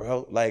beard,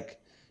 bro. Like,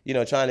 you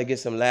know, trying to get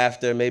some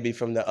laughter maybe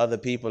from the other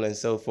people and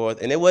so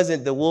forth. And it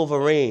wasn't the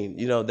Wolverine,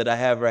 you know, that I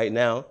have right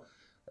now,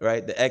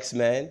 right, the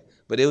X-Men.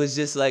 But it was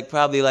just like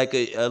probably like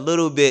a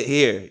little bit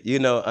here, you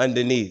know,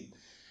 underneath,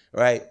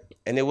 right?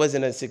 And it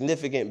wasn't a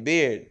significant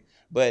beard,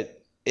 but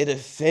it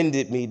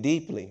offended me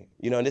deeply.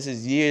 You know, and this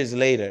is years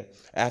later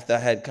after I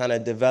had kind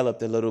of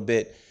developed a little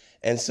bit.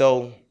 And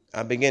so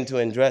I began to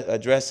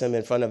address him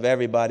in front of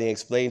everybody and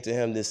explain to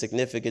him the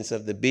significance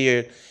of the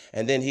beard.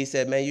 And then he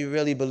said, man, you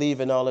really believe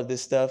in all of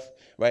this stuff,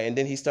 right? And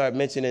then he started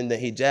mentioning the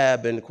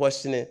hijab and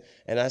questioning,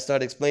 and I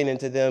started explaining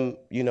to them,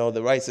 you know,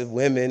 the rights of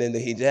women and the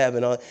hijab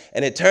and all.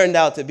 And it turned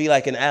out to be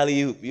like an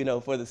alley-oop, you know,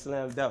 for the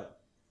slam dunk,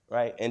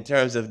 right, in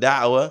terms of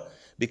da'wah,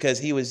 because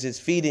he was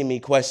just feeding me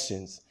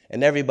questions.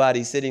 And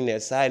everybody sitting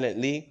there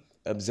silently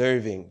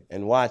observing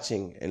and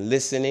watching and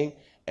listening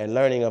and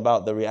learning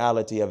about the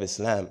reality of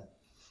Islam,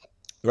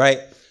 right?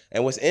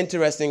 And what's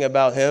interesting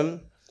about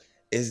him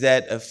is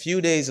that a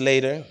few days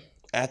later,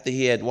 after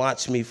he had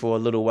watched me for a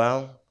little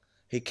while,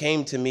 he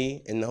came to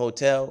me in the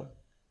hotel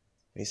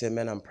and he said,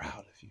 man, I'm proud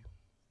of you.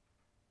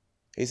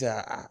 He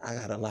said, I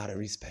got a lot of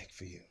respect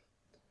for you,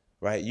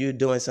 right? You're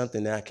doing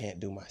something that I can't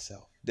do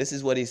myself. This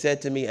is what he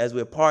said to me as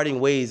we're parting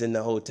ways in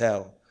the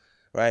hotel,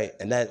 right?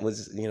 And that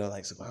was, you know,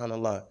 like,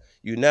 subhanAllah,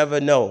 you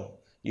never know,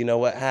 you know,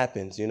 what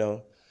happens, you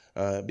know,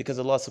 because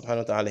Allah subhanahu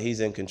wa ta'ala, he's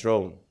in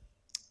control.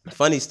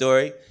 Funny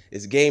story,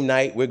 it's game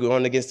night. We're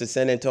going against the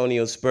San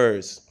Antonio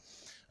Spurs.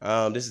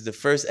 This is the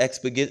first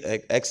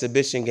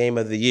exhibition game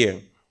of the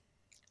year.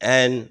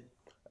 And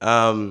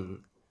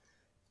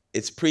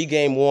it's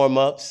pre-game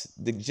warm-ups.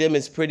 The gym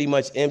is pretty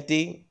much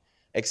empty,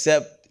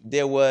 except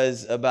there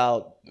was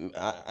about,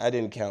 I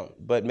didn't count,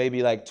 but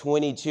maybe like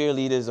 20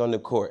 cheerleaders on the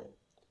court.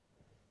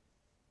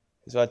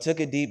 So I took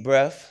a deep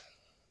breath.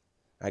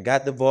 I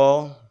got the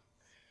ball.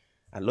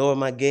 I lowered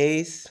my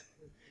gaze.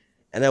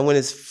 And I went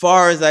as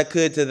far as I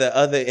could to the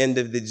other end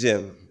of the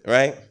gym,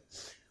 right?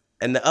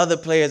 And the other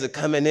players are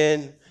coming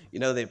in, you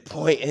know, they're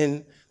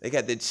pointing. They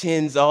got their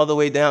chins all the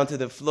way down to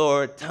the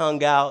floor,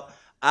 tongue out,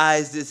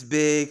 eyes this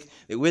big.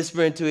 They're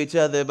whispering to each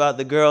other about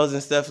the girls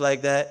and stuff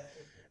like that,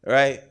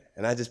 right?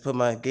 And I just put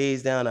my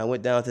gaze down. I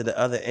went down to the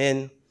other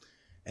end.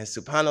 And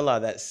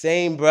subhanAllah, that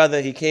same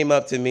brother, he came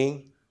up to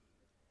me.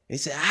 He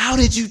said, how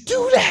did you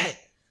do that?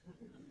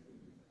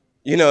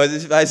 You know,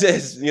 as if I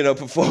just, you know,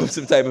 performed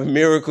some type of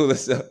miracle or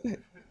something.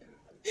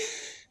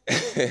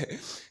 And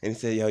he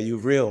said, yo, you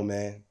real,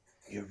 man.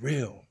 You're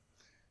real,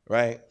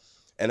 right?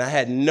 And I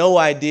had no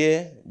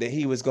idea that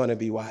he was going to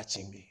be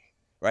watching me,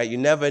 right? You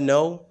never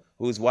know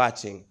who's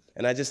watching.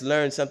 And I just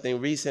learned something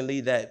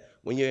recently that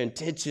when your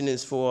intention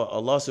is for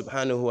Allah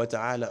subhanahu wa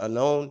ta'ala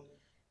alone,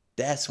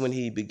 that's when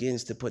he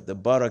begins to put the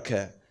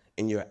barakah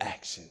in your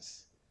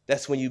actions.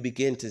 That's when you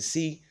begin to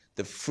see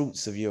the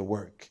fruits of your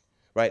work.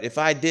 Right? If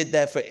I did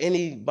that for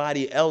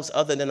anybody else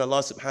other than Allah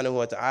subhanahu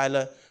wa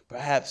ta'ala,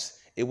 perhaps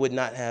it would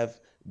not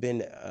have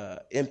been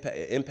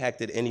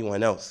impacted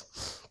anyone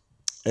else.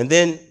 And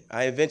then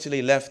I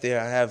eventually left there.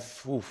 I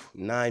have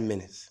 9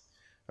 minutes,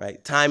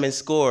 right? Time and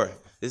score.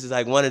 This is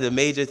like one of the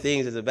major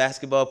things as a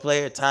basketball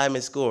player, time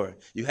and score.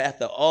 You have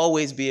to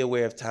always be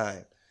aware of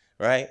time,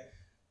 right?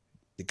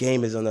 The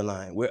game is on the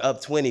line. We're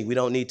up 20. We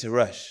don't need to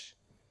rush,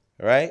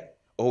 right?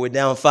 Or we're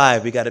down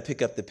 5. We got to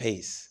pick up the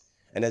pace.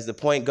 And as the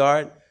point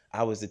guard,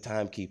 I was the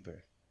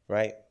timekeeper,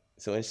 right?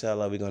 So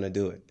inshallah, we're going to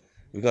do it.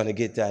 We're going to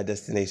get to our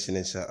destination,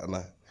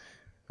 inshallah,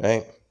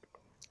 right?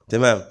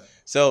 Tamam.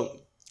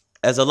 So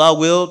as Allah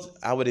willed,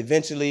 I would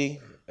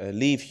eventually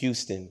leave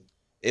Houston.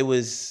 It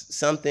was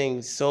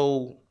something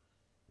so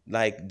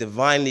like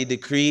divinely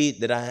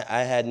decreed that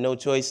I had no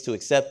choice to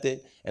accept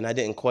it, and I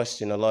didn't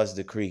question Allah's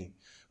decree,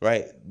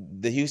 right?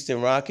 The Houston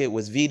Rocket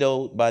was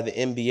vetoed by the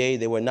NBA.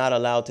 They were not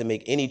allowed to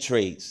make any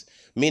trades,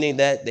 meaning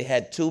that they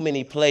had too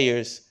many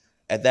players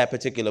at that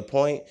particular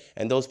point,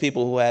 and those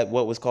people who had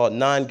what was called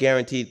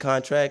non-guaranteed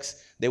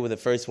contracts, they were the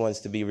first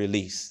ones to be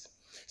released.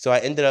 So I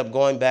ended up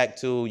going back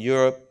to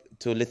Europe,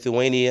 to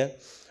Lithuania,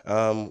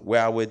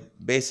 where I would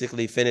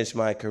basically finish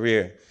my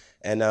career.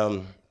 And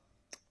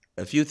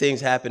a few things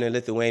happened in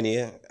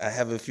Lithuania. I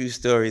have a few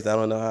stories. I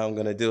don't know how I'm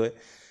going to do it.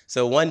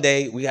 So one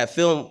day, we got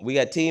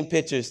team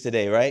pictures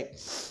today, right?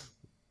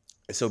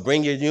 So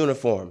bring your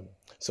uniform.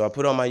 So I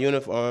put on my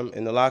uniform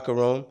in the locker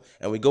room,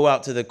 and we go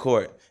out to the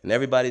court. And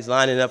everybody's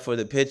lining up for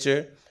the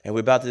picture, and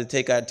we're about to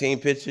take our team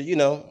picture, you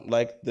know,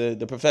 like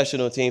the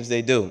professional teams,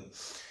 they do.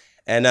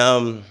 And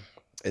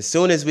as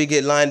soon as we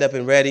get lined up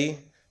and ready,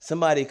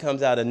 somebody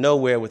comes out of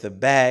nowhere with a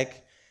bag,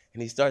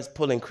 and he starts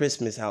pulling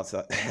Christmas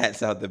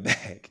hats out the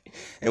bag.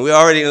 And we're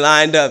already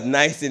lined up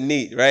nice and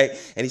neat, right?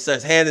 And he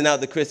starts handing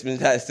out the Christmas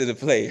hats to the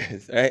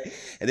players, right?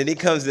 And then he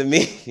comes to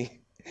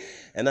me,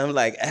 and I'm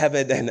like,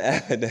 abadan,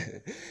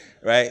 abadan,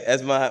 right?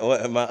 As my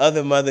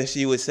other mother,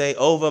 she would say,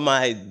 over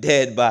my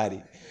dead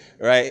body.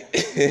 Right?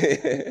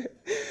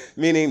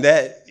 Meaning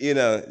that, you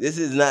know, this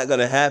is not going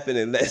to happen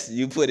unless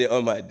you put it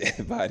on my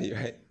dead body,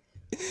 right?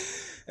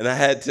 And I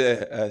had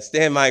to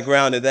stand my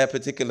ground at that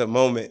particular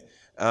moment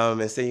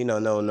and say, you know,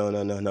 no.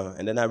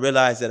 And then I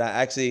realized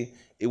that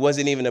it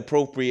wasn't even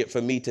appropriate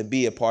for me to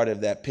be a part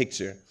of that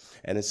picture.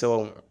 And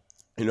so,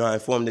 you know, I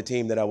informed the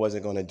team that I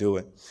wasn't going to do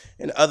it.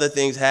 And other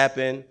things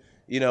happened,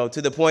 you know,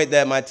 to the point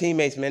that my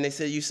teammates, man, they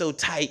said, you're so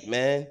tight,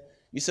 man.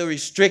 You're so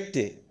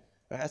restricted.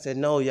 I said,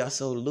 no, y'all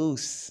so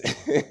loose.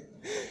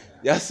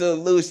 Y'all so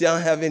loose, y'all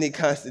don't have any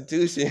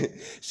constitution.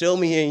 Show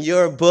me in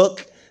your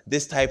book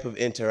this type of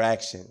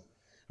interaction,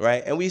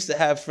 right? And we used to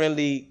have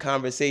friendly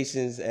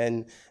conversations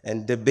and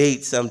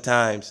debates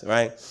sometimes,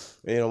 right?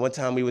 You know, one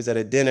time we was at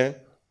a dinner,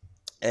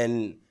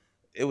 and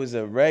it was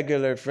a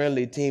regular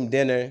friendly team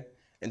dinner,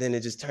 and then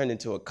it just turned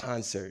into a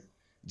concert.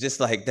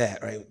 Just like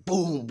that, right?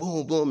 Boom,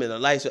 boom, boom, and the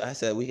lights. I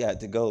said, we got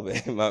to go,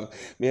 man.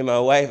 Me and my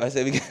wife, I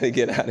said, we got to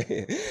get out of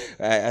here.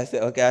 Right? I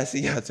said, okay, I'll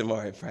see y'all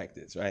tomorrow at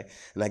practice, right?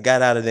 And I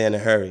got out of there in a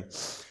hurry.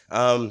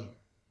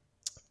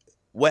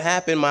 What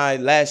happened my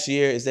last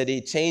year is that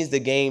they changed the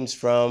games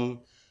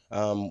from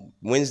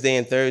Wednesday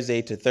and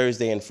Thursday to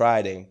Thursday and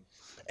Friday.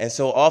 And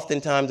so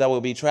oftentimes I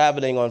would be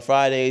traveling on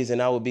Fridays,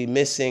 and I would be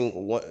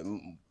missing one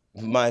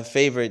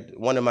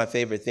of my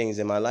favorite things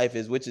in my life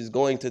which is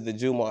going to the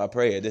Jumu'ah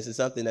prayer. This is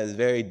something that is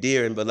very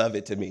dear and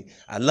beloved to me.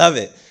 I love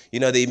it. You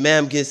know, the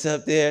Imam gets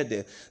up there,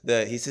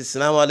 he says,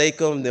 Assalamu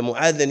alaikum, the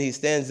Mu'adhin, he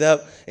stands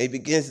up, and he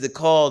begins to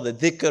call the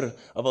dhikr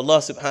of Allah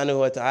subhanahu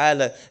wa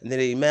ta'ala, and then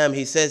the Imam,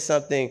 he says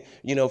something,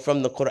 you know,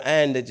 from the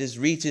Qur'an that just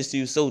reaches to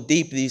you so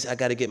deeply. I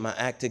got to get my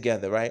act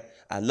together, right?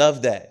 I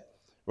love that.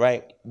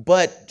 Right?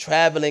 But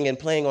traveling and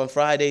playing on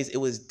Fridays, it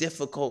was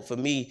difficult for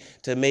me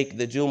to make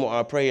the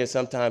Jumu'ah prayer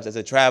sometimes as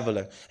a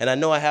traveler. And I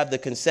know I have the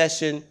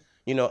concession,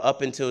 you know,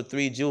 up until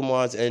 3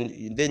 Jumu'ahs,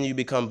 and then you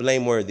become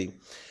blameworthy.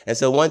 And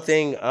so one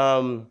thing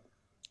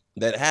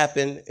that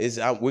happened is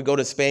we go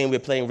to Spain, we're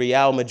playing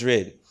Real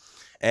Madrid.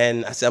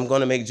 And I said, I'm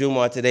going to make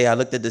Jumu'ah today. I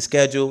looked at the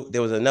schedule,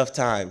 there was enough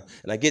time.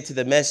 And I get to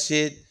the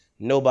masjid,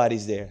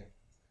 nobody's there.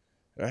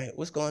 Right?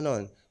 What's going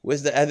on?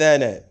 Where's the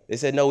adhan at? They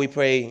said, no, we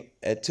pray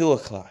at 2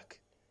 o'clock.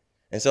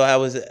 And so I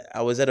was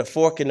at a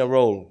fork in the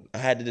road. I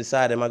had to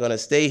decide, am I going to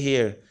stay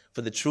here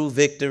for the true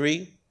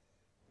victory,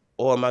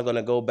 or am I going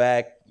to go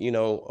back, you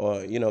know,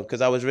 or, you know, because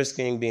I was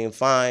risking being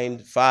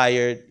fined,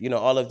 fired, you know,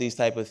 all of these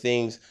type of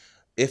things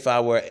if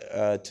I were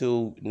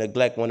to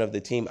neglect one of the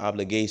team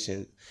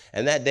obligations.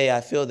 And that day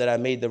I feel that I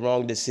made the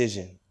wrong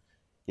decision.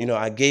 You know,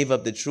 I gave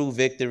up the true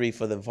victory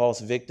for the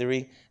false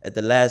victory. At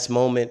the last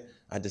moment,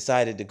 I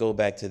decided to go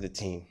back to the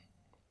team,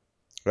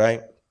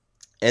 right?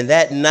 And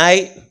that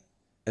night,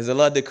 as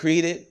Allah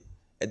decreed it,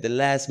 at the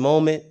last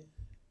moment,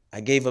 I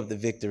gave up the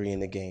victory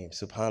in the game.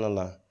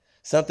 SubhanAllah.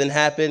 Something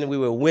happened. We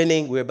were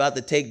winning. We were about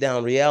to take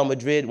down Real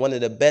Madrid, one of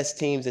the best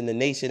teams in the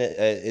nation,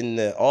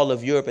 in all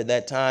of Europe at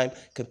that time,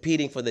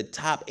 competing for the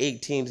top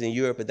 8 teams in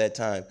Europe at that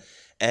time.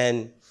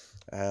 And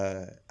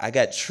I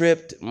got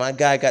tripped. My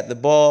guy got the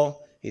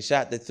ball. He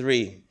shot the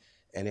 3,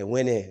 and it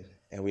went in.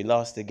 And we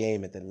lost the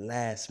game at the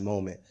last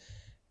moment.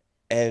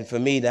 And for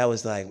me, that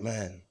was like,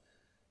 man,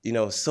 you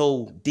know,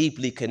 so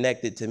deeply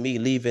connected to me,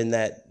 leaving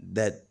that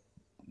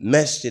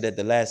masjid at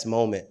the last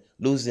moment,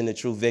 losing the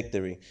true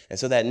victory. And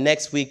so that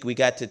next week we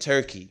got to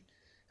Turkey,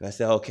 and I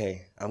said,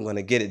 okay, I'm going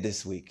to get it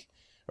this week,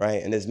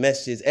 right? And there's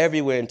masjids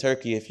everywhere in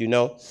Turkey, if you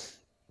know.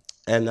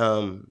 And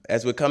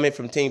as we're coming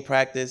from team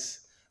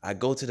practice, I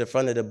go to the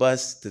front of the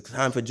bus. The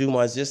time for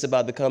Jumu'ah is just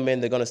about to come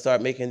in. They're going to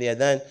start making the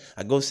adhan.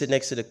 I go sit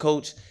next to the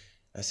coach.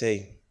 I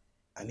say,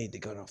 I need to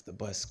get off the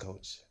bus,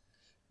 coach.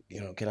 You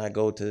know, can I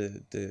go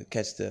to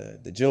catch the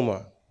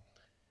Jumu'ah?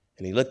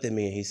 And he looked at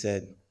me and he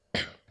said,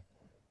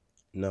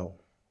 no.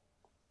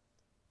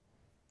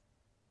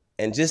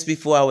 And just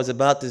before I was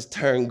about to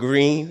turn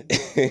green,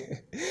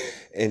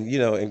 and, you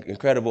know,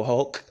 Incredible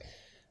Hulk,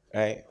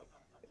 right?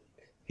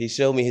 He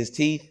showed me his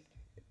teeth,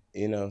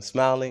 you know,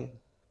 smiling,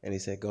 and he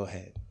said, go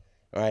ahead,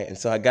 right? And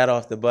so I got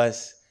off the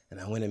bus and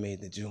I went and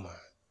made the Jumu'ah,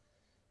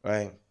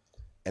 right?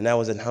 And that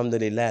was,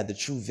 alhamdulillah, the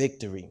true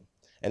victory.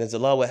 And as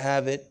Allah would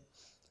have it,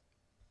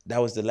 that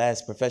was the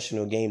last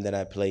professional game that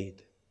I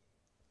played.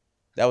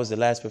 That was the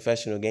last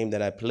professional game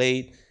that I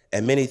played.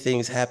 And many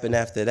things happened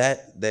after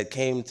that that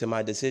came to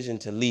my decision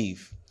to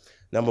leave.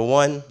 Number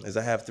one, as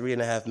I have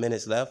 3.5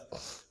 minutes left,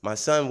 my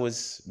son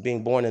was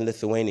being born in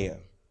Lithuania.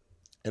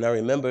 And I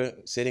remember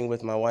sitting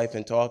with my wife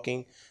and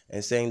talking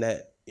and saying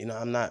that, you know,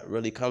 I'm not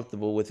really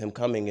comfortable with him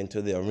coming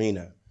into the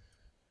arena.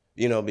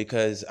 You know,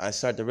 because I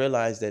start to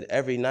realize that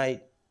every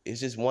night is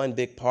just one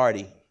big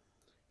party.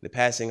 The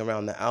passing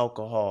around the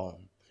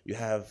alcohol. You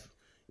have,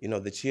 you know,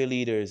 the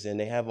cheerleaders, and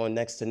they have on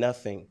next to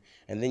nothing.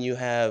 And then you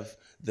have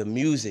the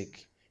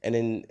music. And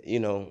then,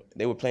 you know,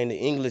 they were playing the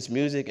English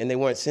music and they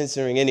weren't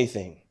censoring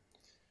anything,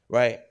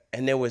 right?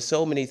 And there were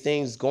so many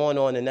things going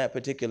on in that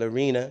particular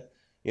arena.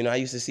 You know, I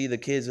used to see the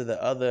kids of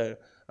the other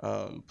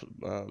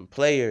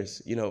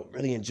players, you know,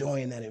 really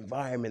enjoying that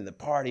environment, the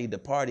party.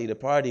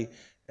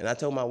 And I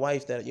told my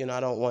wife that, you know, I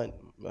don't want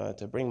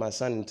to bring my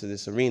son into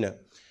this arena.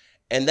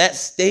 And that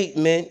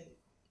statement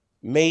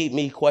made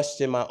me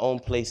question my own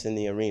place in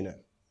the arena,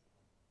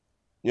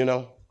 you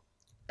know?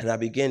 And I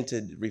began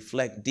to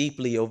reflect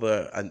deeply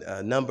over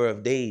a number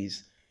of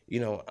days. You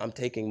know, I'm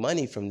taking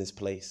money from this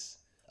place.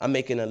 I'm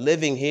making a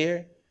living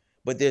here,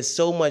 but there's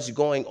so much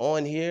going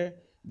on here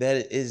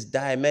that is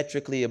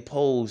diametrically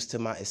opposed to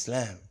my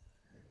Islam.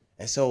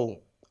 And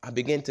so I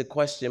began to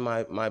question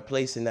my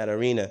place in that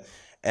arena.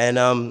 And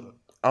I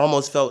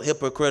almost felt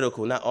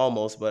hypocritical, not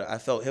almost, but I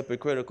felt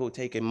hypocritical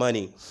taking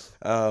money.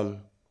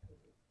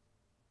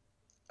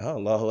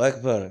 Allahu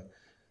Akbar.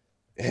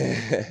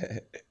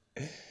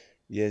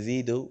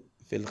 Yazidu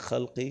fil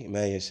khalqi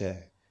ma yasha.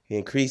 He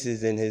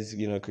increases in his,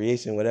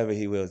 creation, whatever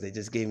he wills. They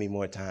just gave me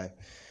more time,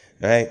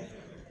 right?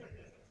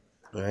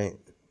 Right?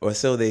 Or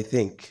so they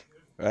think,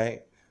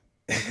 right?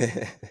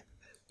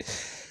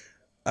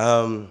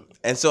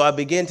 And so I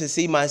began to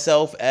see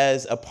myself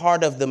as a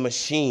part of the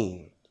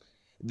machine.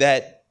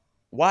 That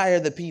why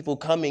are the people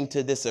coming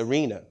to this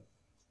arena?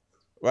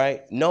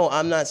 Right? No,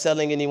 I'm not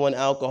selling anyone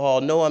alcohol.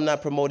 No, I'm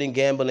not promoting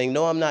gambling.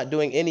 No, I'm not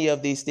doing any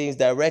of these things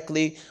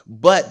directly.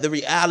 But the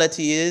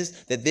reality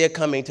is that they're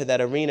coming to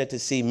that arena to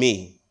see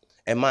me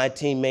and my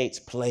teammates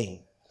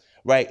play.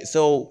 Right?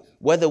 So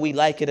whether we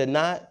like it or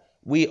not,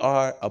 we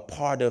are a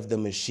part of the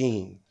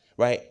machine.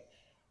 Right?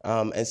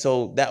 And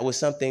so that was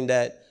something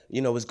that,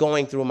 was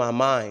going through my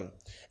mind.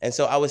 And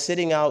so I was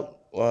sitting out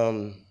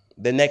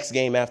the next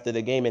game after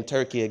the game in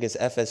Turkey against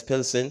FS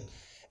Pilsen.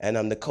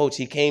 And the coach,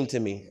 he came to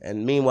me.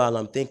 And meanwhile,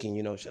 I'm thinking,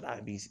 should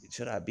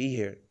I be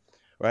here?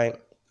 Right?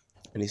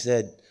 And he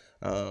said,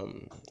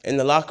 in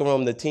the locker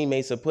room, the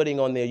teammates are putting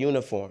on their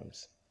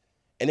uniforms.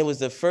 And it was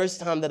the first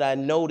time that I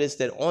noticed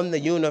that on the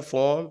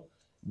uniform,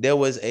 there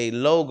was a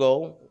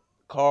logo,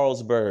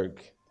 Carlsberg.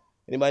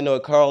 Anybody know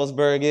what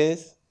Carlsberg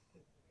is?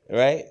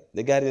 Right?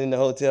 They got it in the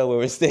hotel where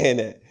we're staying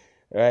at.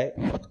 Right?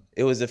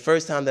 It was the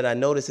first time that I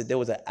noticed that there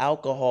was an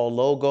alcohol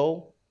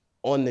logo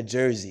on the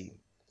jersey.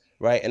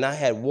 Right? And I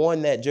had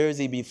worn that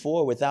jersey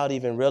before without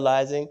even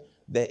realizing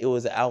that it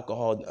was an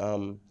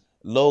alcohol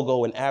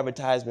logo and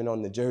advertisement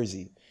on the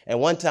jersey. And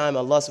one time,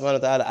 Allah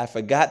subhanahu wa ta'ala, I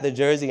forgot the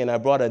jersey and I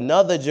brought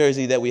another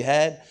jersey that we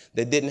had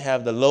that didn't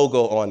have the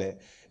logo on it.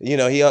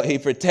 He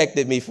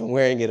protected me from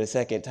wearing it a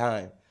second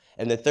time.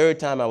 And the third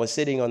time I was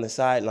sitting on the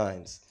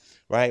sidelines,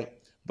 right?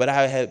 But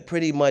I had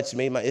pretty much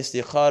made my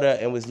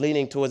istikhara and was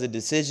leaning towards a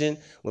decision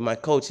when my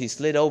coach, he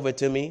slid over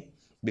to me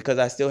because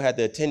I still had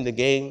to attend the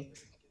game.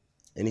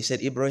 And he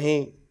said,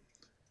 Ibrahim,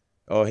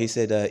 or he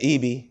said,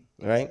 Ibi,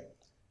 right?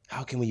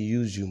 How can we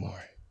use you more?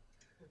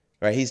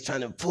 Right? He's trying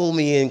to pull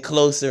me in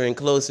closer and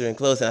closer and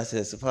closer. I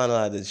said,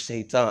 subhanAllah, this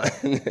shaitan.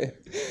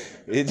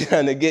 He's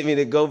trying to get me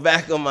to go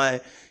back on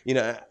my,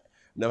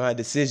 my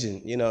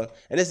decision,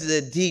 And this is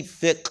a deep,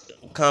 thick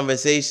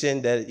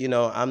conversation that,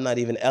 I'm not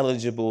even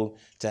eligible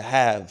to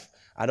have.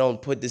 I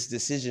don't put this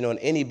decision on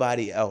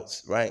anybody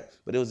else, right?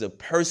 But it was a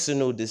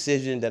personal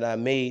decision that I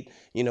made,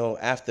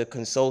 after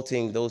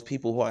consulting those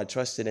people who I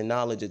trusted in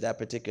knowledge at that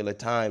particular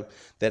time,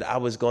 that I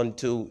was going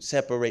to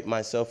separate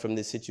myself from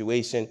this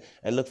situation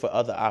and look for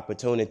other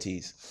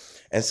opportunities.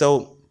 And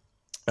so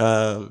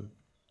I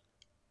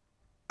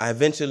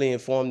eventually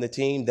informed the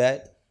team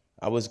that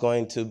I was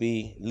going to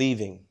be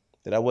leaving,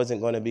 that I wasn't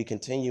going to be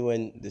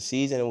continuing the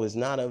season. It was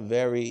not a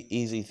very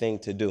easy thing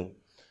to do.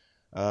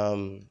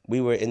 We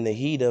were in the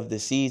heat of the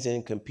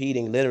season,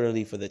 competing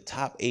literally for the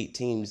top 8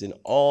 teams in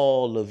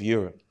all of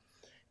Europe.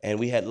 And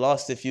we had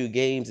lost a few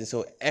games, and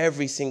so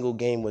every single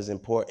game was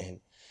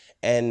important.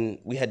 And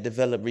we had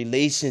developed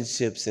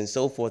relationships and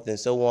so forth and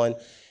so on.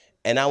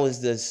 And I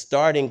was the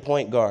starting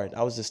point guard.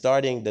 I was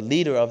the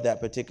leader of that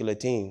particular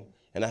team.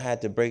 And I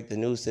had to break the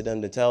news to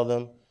them to tell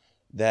them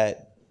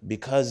that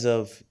because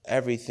of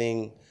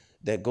everything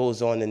that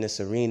goes on in this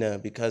arena,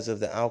 because of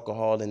the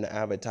alcohol and the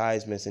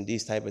advertisements and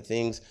these type of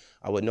things,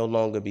 I would no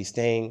longer be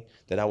staying,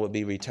 that I would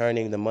be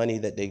returning the money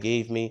that they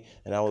gave me,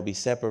 and I would be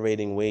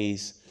separating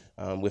ways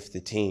with the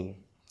team.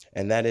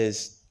 And that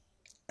is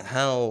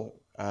how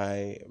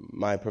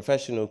my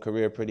professional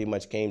career pretty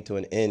much came to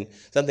an end.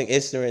 Something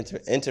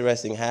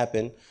interesting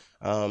happened.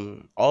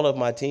 All of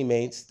my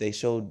teammates, they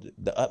showed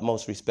the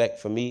utmost respect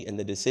for me and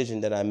the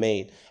decision that I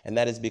made. And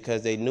that is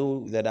because they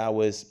knew that I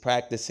was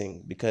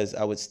practicing, because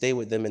I would stay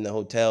with them in the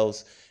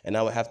hotels and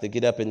I would have to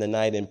get up in the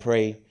night and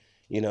pray.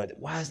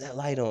 Why is that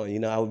light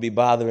on? I would be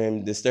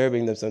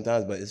disturbing them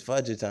sometimes, but it's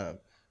Fajr time.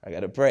 I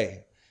got to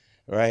pray,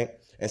 right?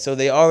 And so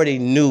they already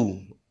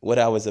knew what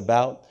I was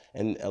about.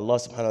 And Allah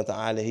subhanahu wa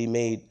ta'ala, He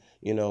made,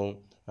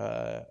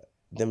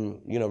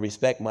 them,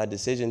 respect my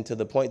decision to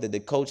the point that the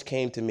coach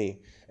came to me.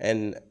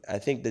 And I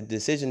think the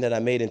decision that I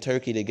made in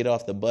Turkey to get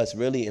off the bus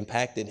really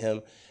impacted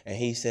him. And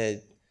he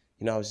said,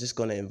 I was just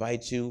going to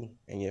invite you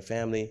and your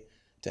family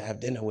to have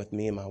dinner with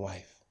me and my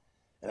wife.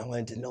 And I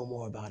wanted to know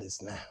more about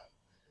Islam.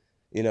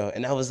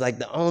 And that was like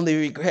the only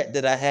regret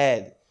that I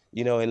had,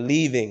 in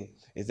leaving,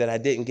 is that I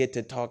didn't get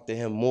to talk to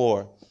him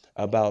more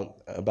about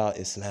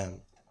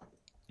Islam.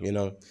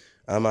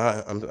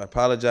 I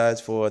apologize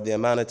for the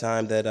amount of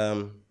time that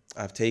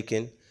I've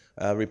taken.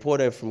 A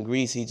reporter from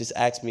Greece, he just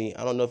asked me,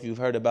 I don't know if you've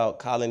heard about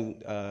Colin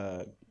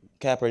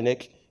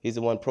Kaepernick. He's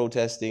the one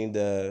protesting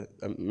the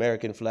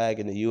American flag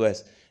in the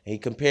U.S. And he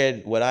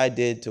compared what I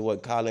did to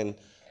what Colin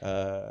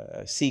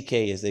CK,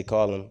 as they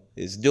call him,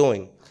 is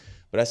doing.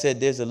 But I said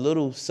there's a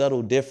little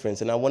subtle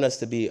difference, and I want us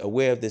to be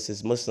aware of this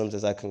as Muslims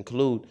as I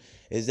conclude,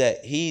 is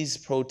that he's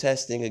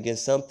protesting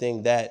against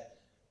something that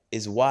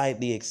is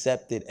widely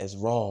accepted as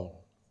wrong,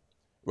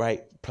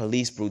 right?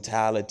 Police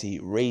brutality,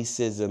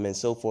 racism, and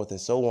so forth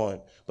and so on.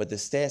 But the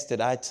stance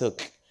that I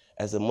took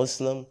as a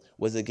Muslim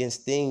was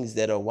against things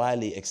that are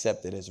widely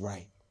accepted as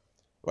right.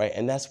 Right?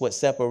 And that's what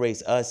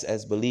separates us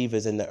as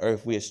believers in the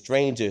earth. We are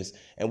strangers,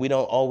 and we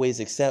don't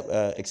always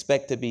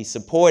expect to be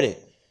supported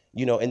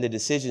you know, in the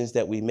decisions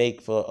that we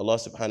make for Allah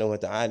subhanahu wa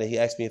ta'ala. He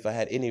asked me if I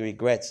had any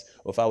regrets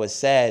or if I was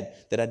sad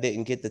that I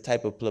didn't get the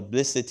type of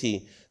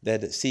publicity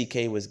that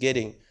CK was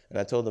getting. And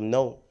I told him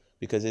no,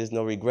 because there's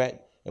no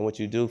regret in what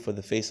you do for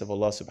the face of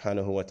Allah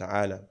subhanahu wa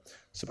ta'ala.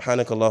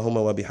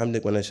 Subhanakallahumma wa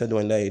bihamdik wa nashhadu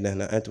an la ilaha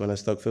illa anta wa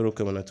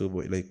nastaghfiruka wa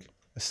natubu ilayk.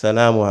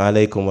 Assalamu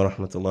alaikum wa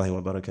rahmatullahi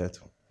wa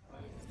barakatuh.